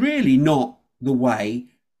 which is really not the way.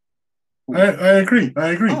 I agree. Oh,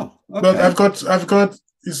 okay. But I've got,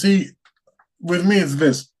 you see, with me it's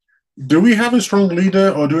this. Do we have a strong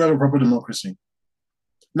leader or do we have a proper democracy?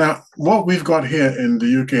 Now, what we've got here in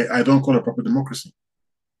the UK, I don't call a proper democracy.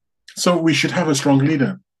 So we should have a strong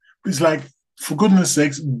leader. It's like, for goodness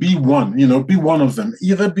sakes, be one, be one of them.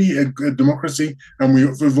 Either be a democracy and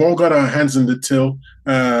we've all got our hands in the till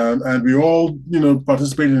and we all,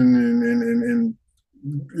 participate in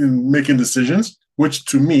making decisions, which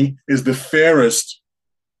to me is the fairest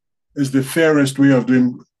way of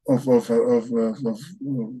doing of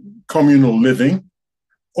communal living,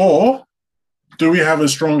 or do we have a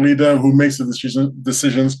strong leader who makes the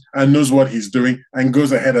decisions and knows what he's doing and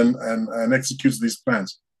goes ahead and executes these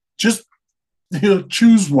plans? Just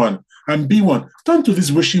choose one and be one. Don't do this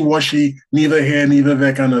wishy-washy, neither here, neither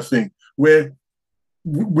there kind of thing. Where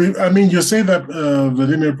you say that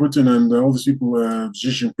Vladimir Putin and all these people, Xi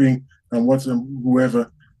Jinping and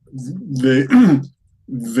whoever,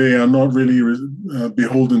 they are not really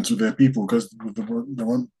beholden to their people because they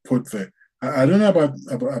weren't put there. I don't know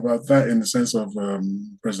about that in the sense of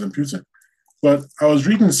President Putin, but I was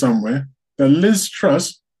reading somewhere that Liz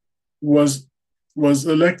Truss was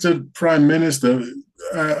elected prime minister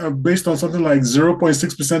based on something like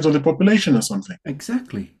 0.6% of the population or something.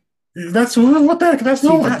 Exactly. That's what the heck? That's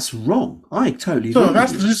not. That's wrong. I totally agree. So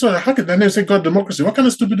that's so how could then they say God democracy? What kind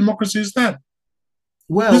of stupid democracy is that?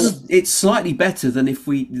 Well, it's slightly better than if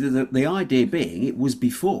the idea being it was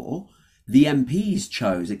before the MPs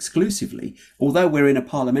chose exclusively. Although we're in a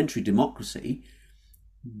parliamentary democracy,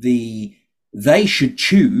 they should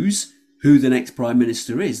choose who the next prime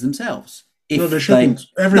minister is themselves. No, they shouldn't.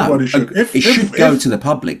 Everybody should. It should go to the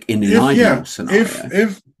public in an ideal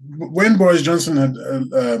scenario. When Boris Johnson had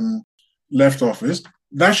left office,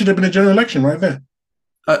 that should have been a general election right there.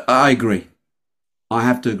 I agree. I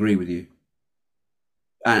have to agree with you.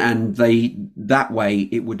 And that way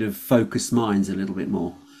it would have focused minds a little bit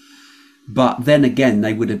more. But then again,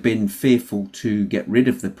 they would have been fearful to get rid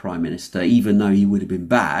of the prime minister, even though he would have been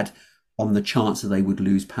bad, on the chance that they would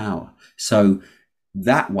lose power. So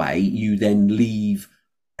that way you then leave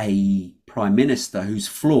a prime minister who's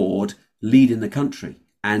flawed leading the country.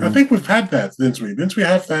 And I think we've had that, didn't we? Didn't we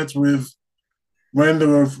have that with when they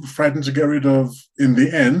were frightened to get rid of, in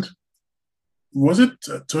the end, was it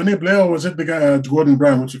Tony Blair or was it the guy Gordon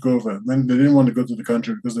Brown who took over? When they didn't want to go to the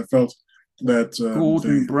country because they felt that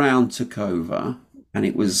Gordon Brown took over, and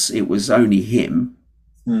it was only him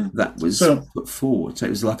that was put forward. So it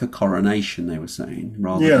was like a coronation, they were saying,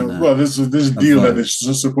 rather than this deal that they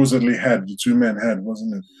supposedly had, the two men had,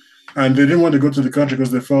 wasn't it? And they didn't want to go to the country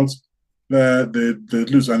because they felt that they'd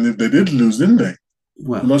lose, and they did lose, didn't they?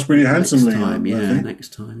 Well, they lost pretty handsomely.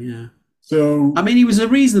 Next time, yeah. So I mean, he was a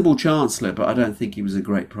reasonable chancellor, but I don't think he was a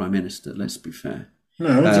great prime minister. Let's be fair.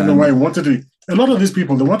 No, I don't know why he wanted to be. A lot of these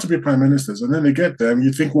people, they want to be prime ministers, and then they get there, and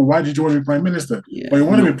you think, well, why did you want to be prime minister? Yeah, well, you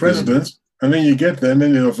want to be president, and then you get there, and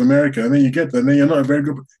then you're of America, and then you get there, and then you're not a very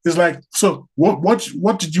good. It's like, so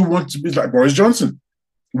what did you want to be like Boris Johnson?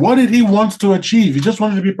 What did he want to achieve? He just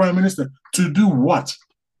wanted to be prime minister. To do what?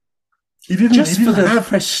 He didn't have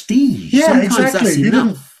prestige. Yeah, sometimes exactly. He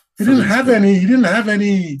didn't have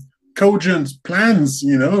any cogent plans.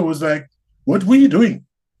 You know, it was like, what were you doing?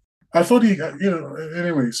 I thought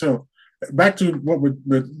anyway. So back to what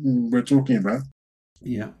we're talking about.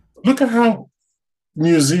 Yeah. Look at how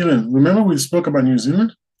New Zealand. Remember we spoke about New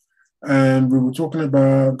Zealand, and we were talking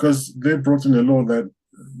about because they brought in a law that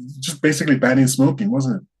just basically banning smoking,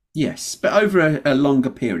 wasn't it? Yes, but over a longer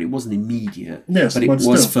period. It wasn't immediate. Yes, but it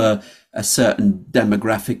was for a certain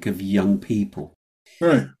demographic of young people.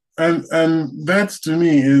 Right, and that to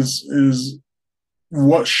me is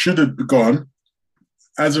what should have gone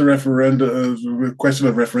as a referendum, a question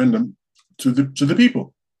of referendum to the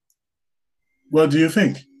people. What do you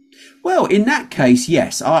think? Well, in that case,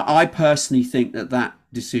 yes, I personally think that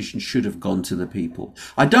decision should have gone to the people.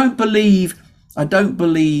 I don't believe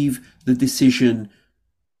the decision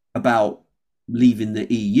about leaving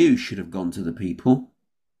the EU should have gone to the people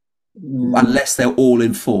unless they're all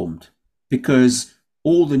informed, because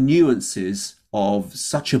all the nuances of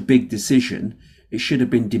such a big decision, it should have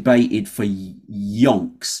been debated for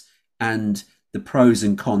yonks and the pros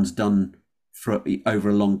and cons done for over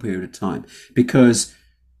a long period of time, because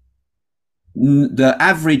the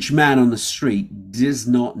average man on the street does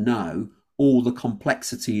not know all the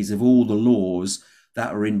complexities of all the laws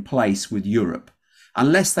that are in place with Europe.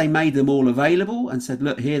 Unless they made them all available and said,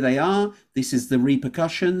 look, here they are. This is the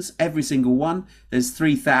repercussions, every single one. There's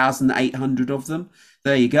 3,800 of them.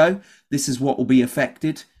 There you go. This is what will be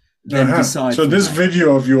affected. Then decide. So this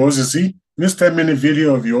video of yours, you see, this 10-minute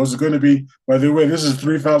video of yours is going to be, by the way, this is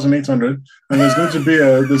 3,800. And there's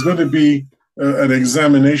going to be an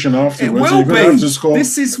examination afterwards. It will you're going to have to score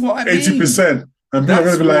this is what I mean. 80%. And people are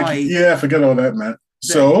going to be like, yeah, forget all that, man.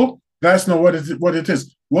 So that's not what it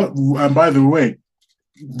is. And by the way,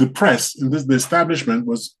 the press and the establishment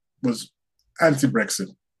was anti-Brexit,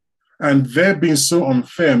 and they're being so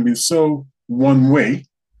unfair and being so one way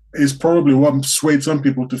is probably what swayed some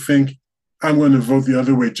people to think I'm going to vote the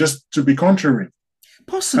other way just to be contrary.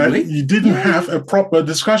 Possibly. You didn't have a proper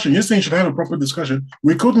discussion. You're saying you should have a proper discussion.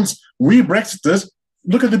 We couldn't. We Brexiters,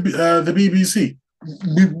 look at the BBC.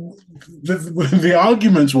 The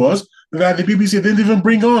argument was that the BBC didn't even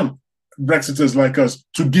bring on Brexiters like us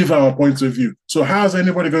to give our points of view. So how's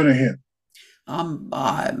anybody going to hear? I'm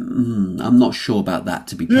not sure about that,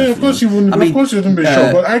 to be perfectly of course you wouldn't. Of course you wouldn't be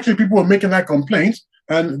sure. But actually, people were making that complaint,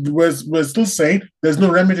 And we're still saying there's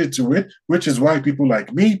no remedy to it, which is why people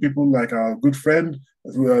like me, people like our good friend,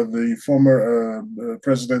 the former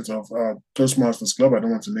president of Toastmasters Club, I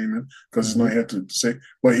don't want to name him because he's not here to say,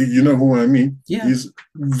 but you know who I mean. Yeah. He's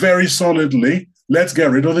very solidly, let's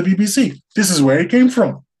get rid of the BBC. This is where it came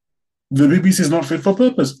from. The BBC is not fit for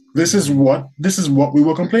purpose. This is what we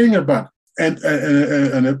were complaining about. And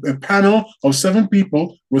a panel of 7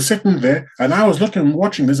 people was sitting there, and I was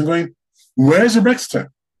watching this and going, where's the Brexiter?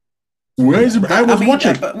 Where is it? I was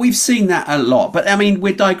watching. But we've seen that a lot. But I mean,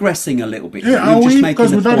 we're digressing a little bit. Yeah, are we?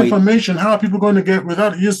 Because without information, how are people going to get?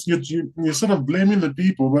 Without you're sort of blaming the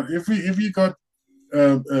people. But if we got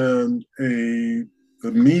a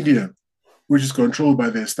media which is controlled by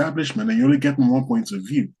the establishment, and you only get one point of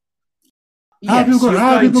view, how are people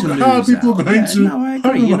going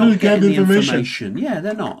to get the information? Yeah,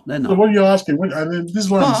 they're not. So what are you asking? This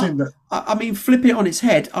is what I'm saying. That I mean, flip it on its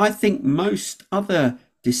head. I think most other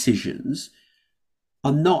decisions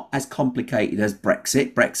are not as complicated as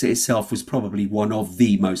Brexit. Brexit itself was probably one of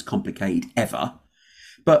the most complicated ever.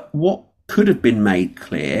 But what could have been made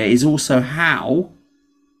clear is also how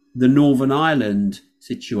the Northern Ireland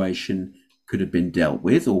situation could have been dealt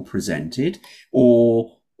with or presented,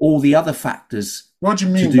 or all the other factors. What do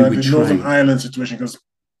you mean by the Northern Ireland situation? Because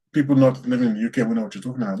people not living in the UK will know what you're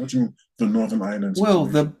talking about. What do you mean, the Northern Ireland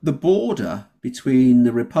situation? Well, the border between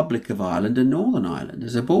the Republic of Ireland and Northern Ireland,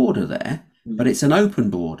 there's a border there, but it's an open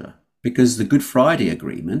border because the Good Friday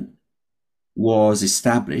Agreement was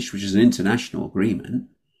established, which is an international agreement,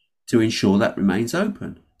 to ensure that remains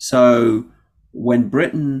open. So when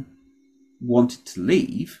Britain wanted to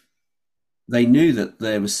leave, they knew that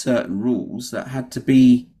there were certain rules that had to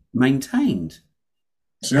be maintained.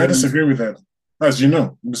 So I disagree with that. As you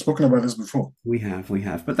know, we've spoken about this before. We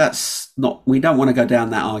have. But that's not, we don't want to go down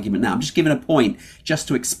that argument now. I'm just giving a point just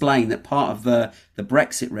to explain that part of the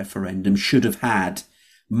Brexit referendum should have had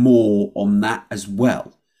more on that as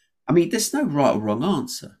well. I mean, there's no right or wrong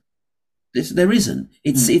answer. There isn't.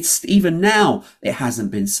 It's even now, it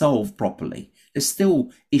hasn't been solved properly. There's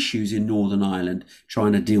still issues in Northern Ireland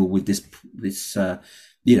trying to deal with this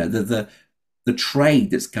the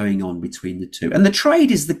trade that's going on between the two. And the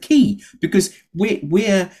trade is the key, because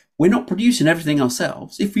we're not producing everything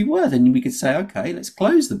ourselves. If we were, then we could say, okay, let's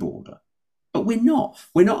close the border. But we're not.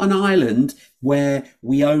 We're not an island where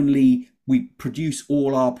we produce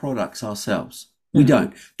all our products ourselves. We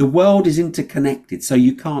don't. The world is interconnected, so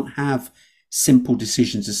you can't have simple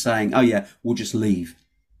decisions of saying, oh yeah, we'll just leave.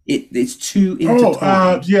 It's too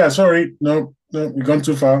intertwined. Sorry. No, you've gone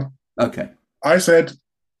too far. Okay. I said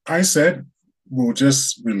we'll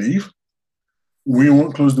just leave. We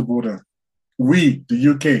won't close the border. We, the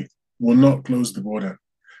UK, will not close the border.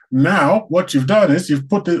 Now, what you've done is you've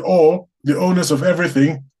put the onus of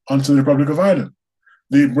everything onto the Republic of Ireland.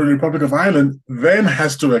 The Republic of Ireland then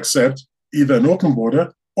has to accept either an open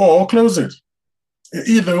border or close it.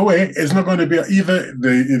 Either way, it's not going to be either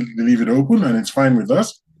they leave it open and it's fine with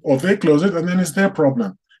us, or they close it and then it's their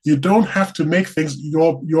problem. You don't have to make things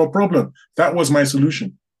your problem. That was my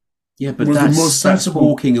solution. Yeah, but that's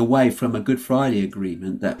walking away from a Good Friday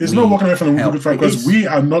agreement. It's not walking away from a Good Friday, because we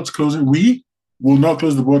are not closing. We will not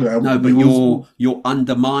close the border. No, but you're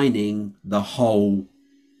undermining the whole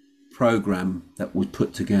program that was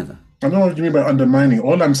put together. I know what you mean by undermining.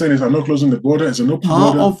 All I'm saying is I'm not closing the border. It's an open border.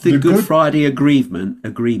 Part of the Good Friday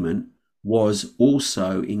agreement was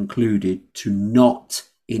also included to not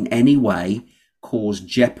in any way cause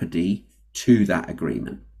jeopardy to that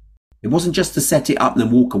agreement. It wasn't just to set it up and then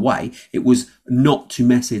walk away. It was not to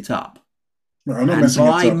mess it up. No, I'm not messing it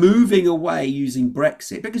up. By moving away using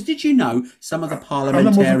Brexit, because did you know some of the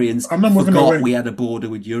parliamentarians forgot we had a border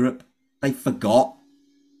with Europe? They forgot.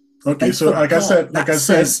 Okay, so like I said,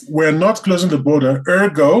 we're not closing the border.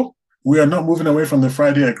 Ergo, we are not moving away from the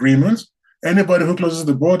Friday Agreement. Anybody who closes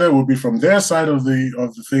the border will be from their side of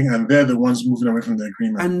the thing, and they're the ones moving away from the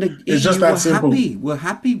agreement. And it's just that simple. We're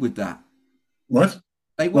happy with that. What?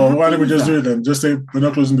 Well, why don't we just do it then? Just say we're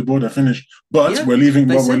not closing the border, finish. But we're leaving.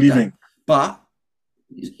 But we're leaving. But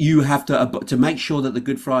you have to make sure that the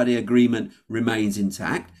Good Friday Agreement remains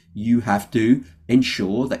intact. You have to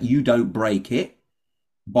ensure that you don't break it.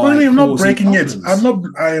 I'm not breaking it.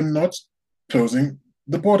 I am not closing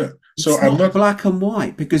the border. So I'm not black and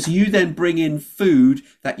white, because you then bring in food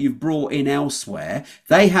that you've brought in elsewhere.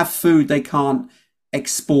 They have food they can't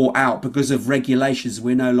export out because of regulations.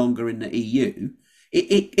 We're no longer in the EU.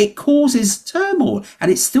 It causes turmoil, and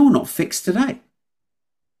it's still not fixed today.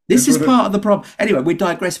 This is part of the problem. Anyway, we're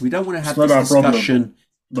digressing. We don't want to have this discussion.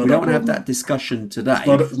 We don't want to have that discussion today.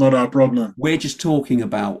 It's not our problem. We're just talking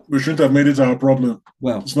about... We shouldn't have made it our problem.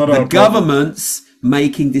 Well, it's not our governments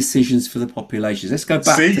making decisions for the populations. Let's go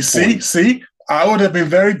back to see. I would have been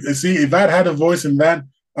very, if I'd had a voice in that,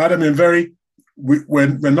 I'd have been very, we're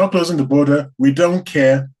not closing the border. We don't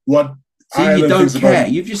care what Ireland you don't thinks care.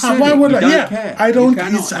 about. You've just said Why it. would You I? don't Yeah, care. I don't.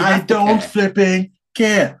 I don't flipping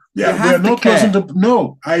care. Yeah, we're not closing the.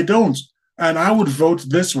 No, I don't. And I would vote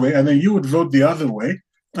this way, and then you would vote the other way,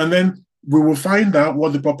 and then we will find out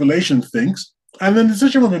what the population thinks, and then the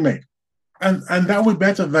decision will be made, and that would be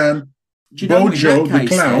better than Bojo the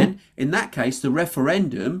clown. Then, in that case, the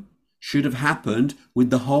referendum should have happened with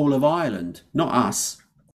the whole of Ireland, not us.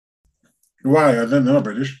 Why? They're not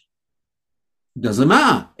British. Doesn't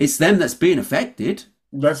matter. It's them that's being affected.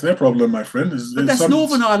 That's their problem, my friend. But that's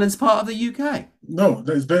Northern Ireland's part of the UK. No,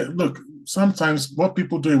 look, sometimes what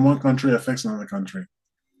people do in one country affects another country.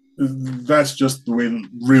 That's just the way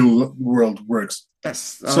real world works.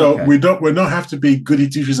 We don't have to be goody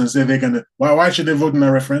two-shoes and say they're gonna. Why should they vote in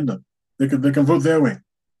a referendum? They can vote their way.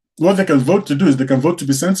 What they can vote to do is they can vote to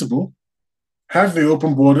be sensible, have the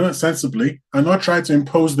open border sensibly, and not try to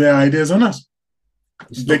impose their ideas on us.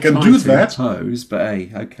 They can do that. Impose, but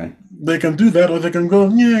hey, okay. They can do that, or they can go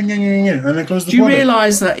yeah, and then close the border. Do you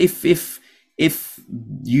realise that if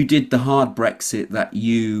you did the hard Brexit that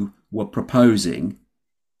you were proposing,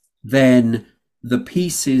 then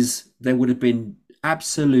there would have been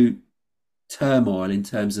absolute turmoil in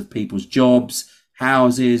terms of people's jobs,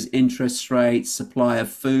 houses, interest rates, supply of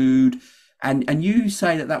food, and you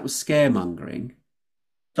say that was scaremongering.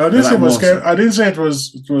 I didn't say it was scare. I didn't say it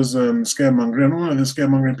was scaremongering. I'm one of the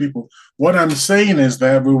scaremongering people. What I'm saying is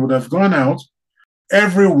that we would have gone out,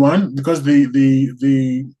 everyone, because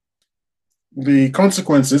the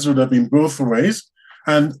consequences would have been both ways,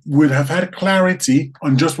 and would have had clarity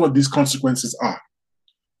on just what these consequences are.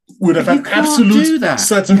 Would have had absolute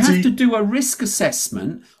certainty. You have to do a risk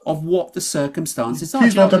assessment of what the circumstances are.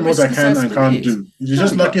 Please don't tell me what I can and can't do. You're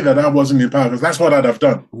just lucky that I wasn't in power, because that's what I'd have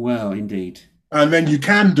done. Well, indeed. And then you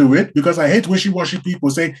can do it, because I hate wishy-washy people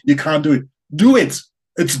saying you can't do it. Do it.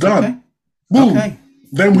 It's done. Okay. Boom. Okay.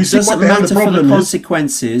 Then we see what the hell the problem is.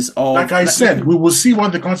 Consequences of, like I said, we will see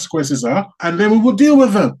what the consequences are, and then we will deal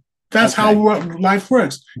with them. That's how life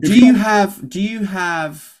works. Do you have?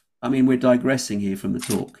 I mean, we're digressing here from the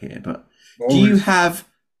talk here, but do you have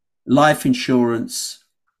life insurance,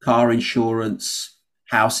 car insurance,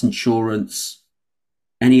 house insurance,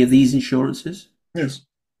 any of these insurances? Yes.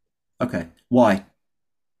 Okay. Why?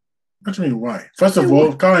 What do you mean why? First of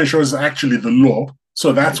all, car insurance is actually the law,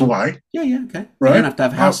 so that's why. Yeah, okay. Right? You don't have to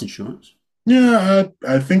have house insurance. Yeah,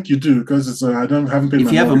 I think you do, because it's haven't paid.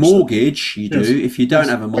 If you have a mortgage, you do. Yes. If you don't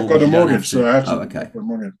have a mortgage, I've got a mortgage, so I have to. Oh, okay. A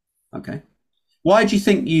mortgage. Okay. Why do you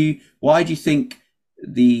think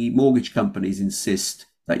the mortgage companies insist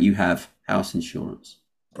that you have house insurance?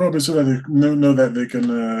 Probably so that they know that they can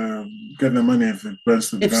get their money if it burns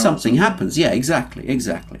to the ground. If something happens, yeah, exactly.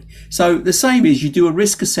 So the same is you do a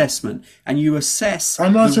risk assessment and you assess.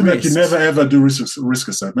 I'm not saying that you never ever do risk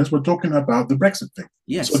assessments. We're talking about the Brexit thing.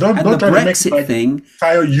 Yes, so don't the try Brexit to make thing.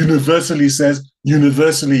 Tayo universally says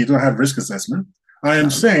universally you don't have risk assessment. I am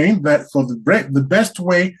saying that for the best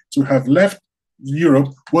way to have left Europe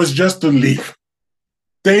was just to leave.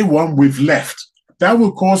 Day one, we've left. That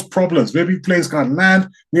will cause problems. Maybe planes can't land,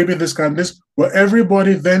 maybe this. But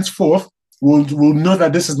everybody thenceforth will know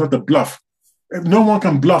that this is not a bluff. No one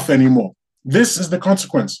can bluff anymore. This is the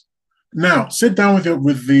consequence. Now, sit down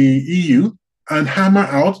with the EU and hammer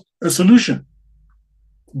out a solution.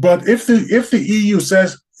 But if the EU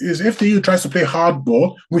if the EU tries to play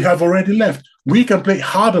hardball, we have already left. We can play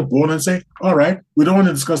harder ball and say, all right, we don't want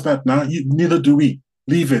to discuss that now. Neither do we.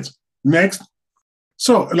 Leave it. Next.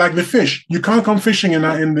 So, like the fish, you can't come fishing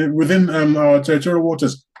within our territorial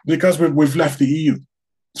waters because we've left the EU.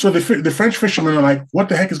 So the French fishermen are like, what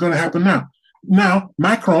the heck is going to happen now? Now,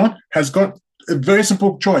 Macron has got a very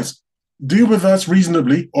simple choice. Deal with us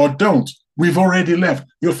reasonably or don't. We've already left.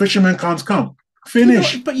 Your fishermen can't come.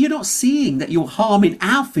 Finish. But you're not seeing that you're harming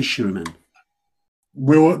our fishermen.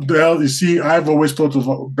 Well, you see, I've always thought of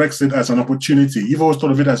Brexit as an opportunity. You've always thought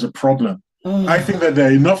of it as a problem. I think that there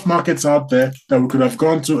are enough markets out there that we could have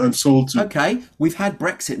gone to and sold to. Okay, we've had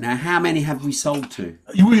Brexit now. How many have we sold to?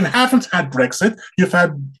 We haven't had Brexit. You've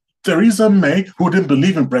had Theresa May, who didn't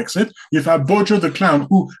believe in Brexit. You've had Bojo the clown,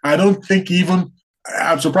 who I don't think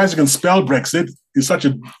I'm surprised he can spell Brexit. He's such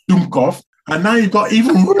a doomcough. And now you've got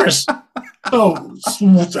even worse. So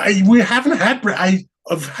we haven't had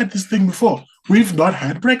I've had this thing before. We've not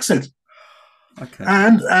had Brexit. Okay.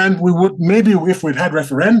 And we would maybe if we'd had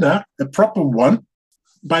referenda, a proper one.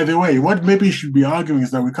 By the way, what maybe you should be arguing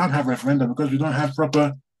is that we can't have referenda because we don't have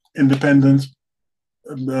proper independent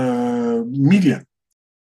media.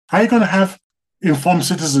 How are you going to have informed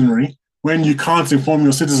citizenry when you can't inform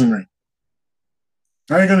your citizenry?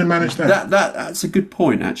 How are you going to manage that? That's a good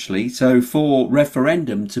point, actually. So for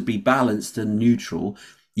referendum to be balanced and neutral,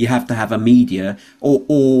 you have to have a media,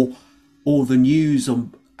 or the news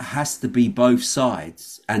has to be both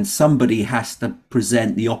sides, and somebody has to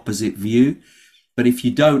present the opposite view. But if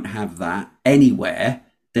you don't have that anywhere,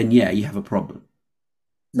 then yeah, you have a problem.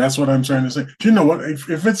 That's what I'm trying to say. Do you know what?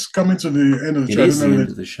 If it's coming to the end of the show, it is the end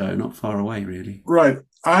of the show, not far away, really. Right.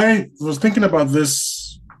 I was thinking about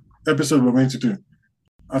this episode we're going to do.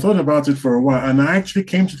 I thought about it for a while, and I actually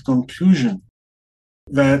came to the conclusion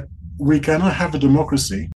that we cannot have a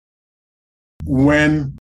democracy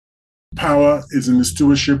when power is in the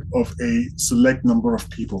stewardship of a select number of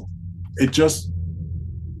people. It's just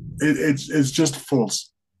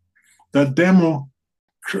false. That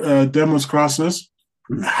demos crassus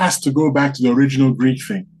has to go back to the original Greek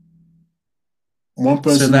thing. One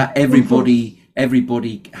person, so that everybody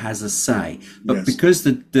has a say. But yes, because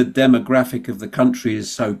the demographic of the country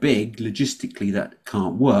is so big, logistically that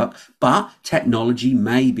can't work. But technology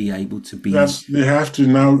may be able to be. Yes, they have to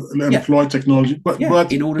now employ technology. But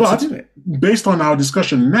in order to do it, based on our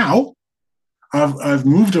discussion now, I've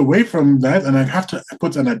moved away from that, and I have to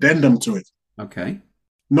put an addendum to it. Okay.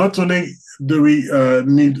 Not only do we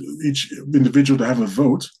need each individual to have a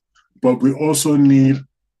vote, but we also need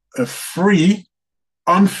a free,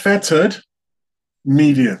 unfettered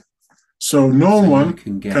media. So no one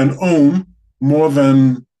can own more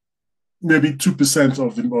than maybe 2%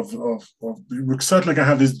 of we certainly can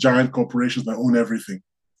have these giant corporations that own everything.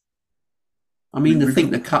 I mean, I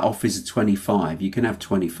think the cutoff is 25. You can have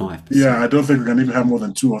 25%. Yeah, I don't think we can even have more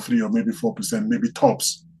than 2 or 3 or maybe 4%, maybe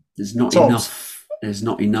tops. There's not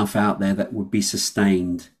enough out there that would be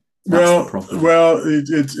sustained. That's the problem. Well,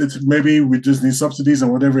 it maybe we just need subsidies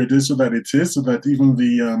and whatever it is, so that even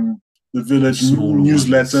the village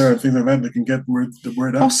newsletter and things like that, they can get the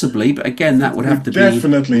word out. Possibly, but again, that would have to be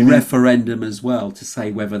referendum as well to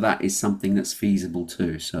say whether that is something that's feasible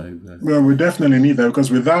too. So, well, we definitely need that,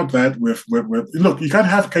 because without that, we're look. You can't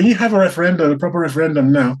have. Can you have a proper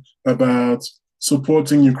referendum now about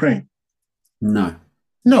supporting Ukraine?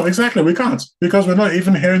 No, exactly. We can't, because we're not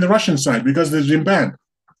even hearing the Russian side, because they've been banned.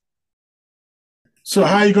 So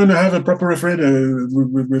how are you going to have a proper referendum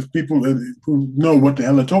with people who know what the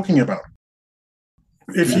hell they're talking about?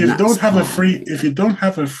 If you don't have a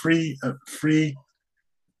free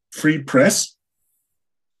press,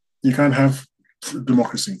 you can't have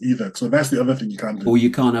democracy either. So that's the other thing you can't do. Or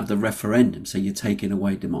you can't have the referendum, so you're taking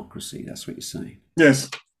away democracy. That's what you're saying.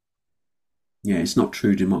 Yes. Yeah, it's not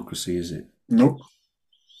true democracy, is it? Nope.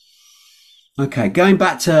 Okay, going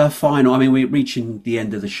back to final. I mean, we're reaching the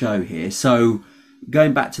end of the show here. So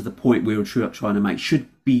going back to the point we were trying to make, should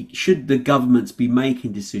the governments be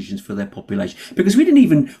making decisions for their population? Because we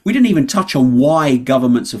didn't even touch on why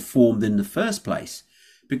governments are formed in the first place.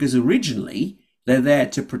 Because originally they're there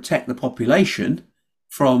to protect the population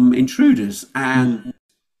from intruders. And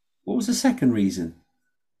what was the second reason?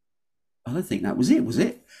 I don't think that was it. Was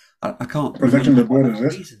it? I can't. Protecting the borders.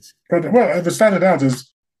 Well, it started out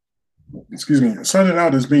as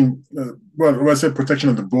being I said protection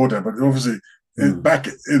of the border, but obviously. Back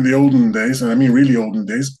in the olden days, and I mean really olden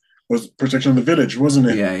days, was protection of the village, wasn't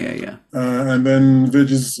it? Yeah. And then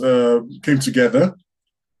villages came together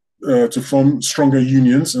to form stronger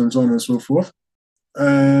unions and so on and so forth.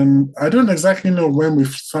 And I don't exactly know when we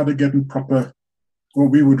started getting proper,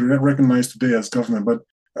 what we would recognize today as government, but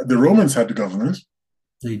the Romans had the government.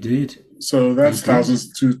 They did. So that's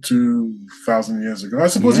thousands to 2,000 years ago. I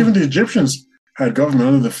suppose even the Egyptians had government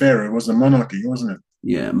under the pharaoh. It was a monarchy, wasn't it?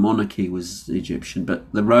 Yeah, monarchy was Egyptian,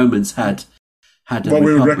 but the Romans had what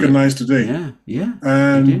we would recognize today. Yeah.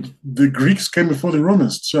 And the Greeks came before the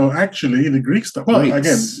Romans. So actually, the Greeks,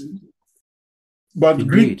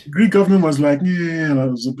 Greek government was like,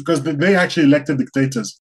 because they actually elected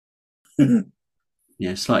dictators.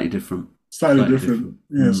 Yeah, slightly different. Slightly different.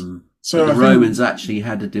 Yes. So the Romans actually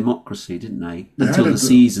had a democracy, didn't they? Until the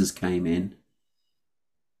Caesars came in.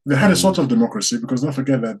 They had a sort of democracy, because don't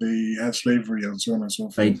forget that they had slavery and so on and so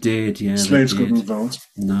forth. They did, yeah. Slaves couldn't vote.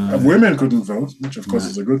 No. Women couldn't vote, which of course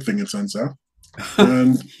is a good thing, it turns out.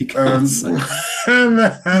 And, you can't say. And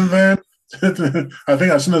then I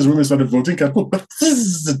think as soon as women started voting,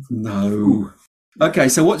 no. Okay,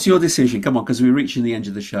 so what's your decision? Come on, because we're reaching the end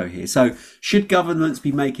of the show here. So should governments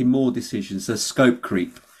be making more decisions? The scope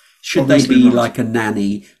creep. Should Obviously they be like a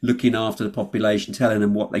nanny looking after the population, telling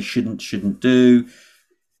them what they shouldn't do?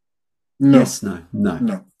 No. Yes, no.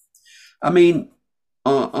 I mean,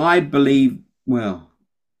 I believe, well,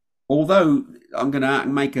 although I'm going to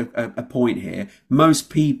make a point here, most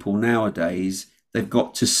people nowadays, they've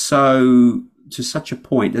got to such a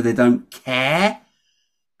point that they don't care.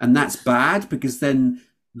 And that's bad, because then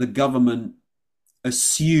the government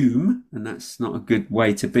assume, and that's not a good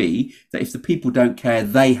way to be, that if the people don't care,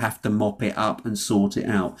 they have to mop it up and sort it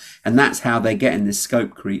out. And that's how they're getting this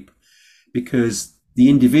scope creep, because the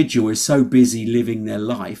individual is so busy living their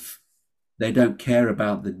life, they don't care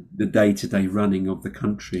about the day-to-day running of the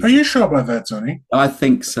country. Are you sure about that, Tony? I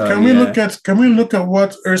think so. Can we look at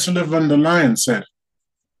what Ursula von der Leyen said?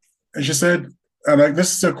 And she said,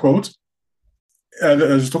 this is a quote. I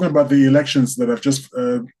was talking about the elections that have just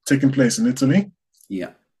taken place in Italy.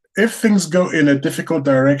 Yeah. If things go in a difficult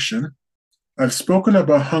direction, I've spoken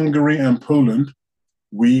about Hungary and Poland.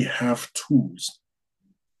 We have tools.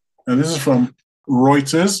 And this is from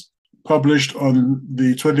Reuters, published on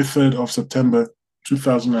the 23rd of September,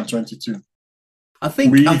 2022. I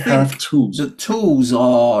think we have tools. The tools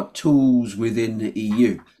are tools within the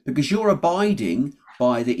EU, because you're abiding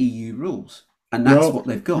by the EU rules, and that's what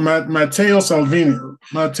they've got. Matteo Salvini.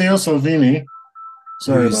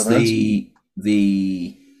 Sorry who's about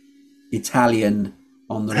the Italian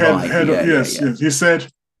on the right. Yes. He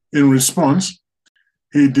said, in response,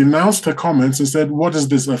 he denounced her comments and said, "What is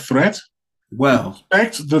this, a threat? Well,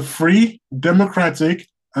 respect the free, democratic,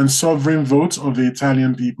 and sovereign votes of the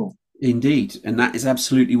Italian people." Indeed, and that is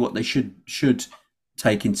absolutely what they should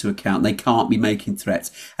take into account. They can't be making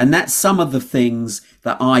threats, and that's some of the things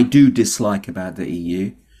that I do dislike about the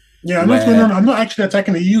EU. Yeah, I'm not actually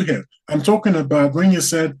attacking the EU here. I'm talking about when you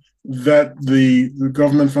said that the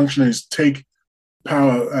government functionaries take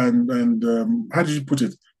power and how did you put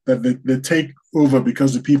it? That they take over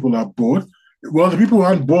because the people are bored. Well, the people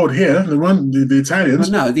aren't bored here. The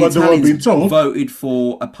Italians. Well, no, the Italians they were being told, voted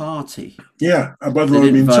for a party. Yeah, but they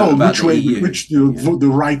were being told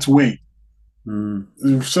the right way.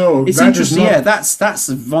 Mm. So it's interesting. That's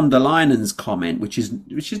von der Leyen's comment, which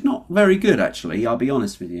is not very good, actually. I'll be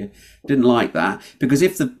honest with you. Didn't like that, because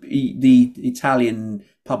if the Italian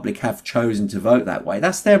public have chosen to vote that way,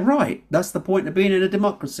 that's their right. That's the point of being in a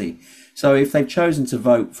democracy. So if they've chosen to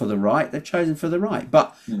vote for the right, they've chosen for the right.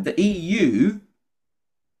 But the EU,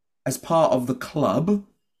 as part of the club,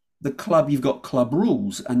 you've got club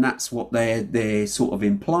rules, and that's what they're sort of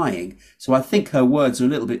implying. So I think her words are a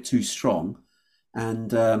little bit too strong.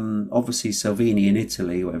 And obviously Salvini in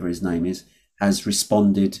Italy, whatever his name is, has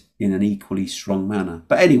responded in an equally strong manner.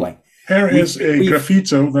 But anyway. Here is a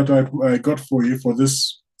graffito that I got for you for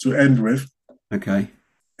this to end with. Okay.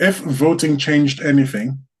 If voting changed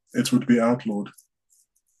anything, it would be outlawed.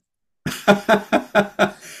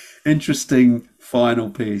 Interesting final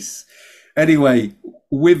piece. Anyway,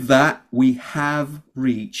 with that, we have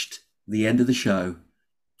reached the end of the show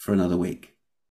for another week.